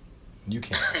 Yes, you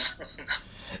can.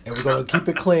 And we're gonna keep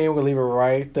it clean. We're gonna leave it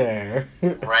right there.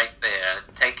 Right there.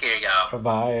 Take care, y'all.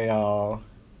 Bye, y'all.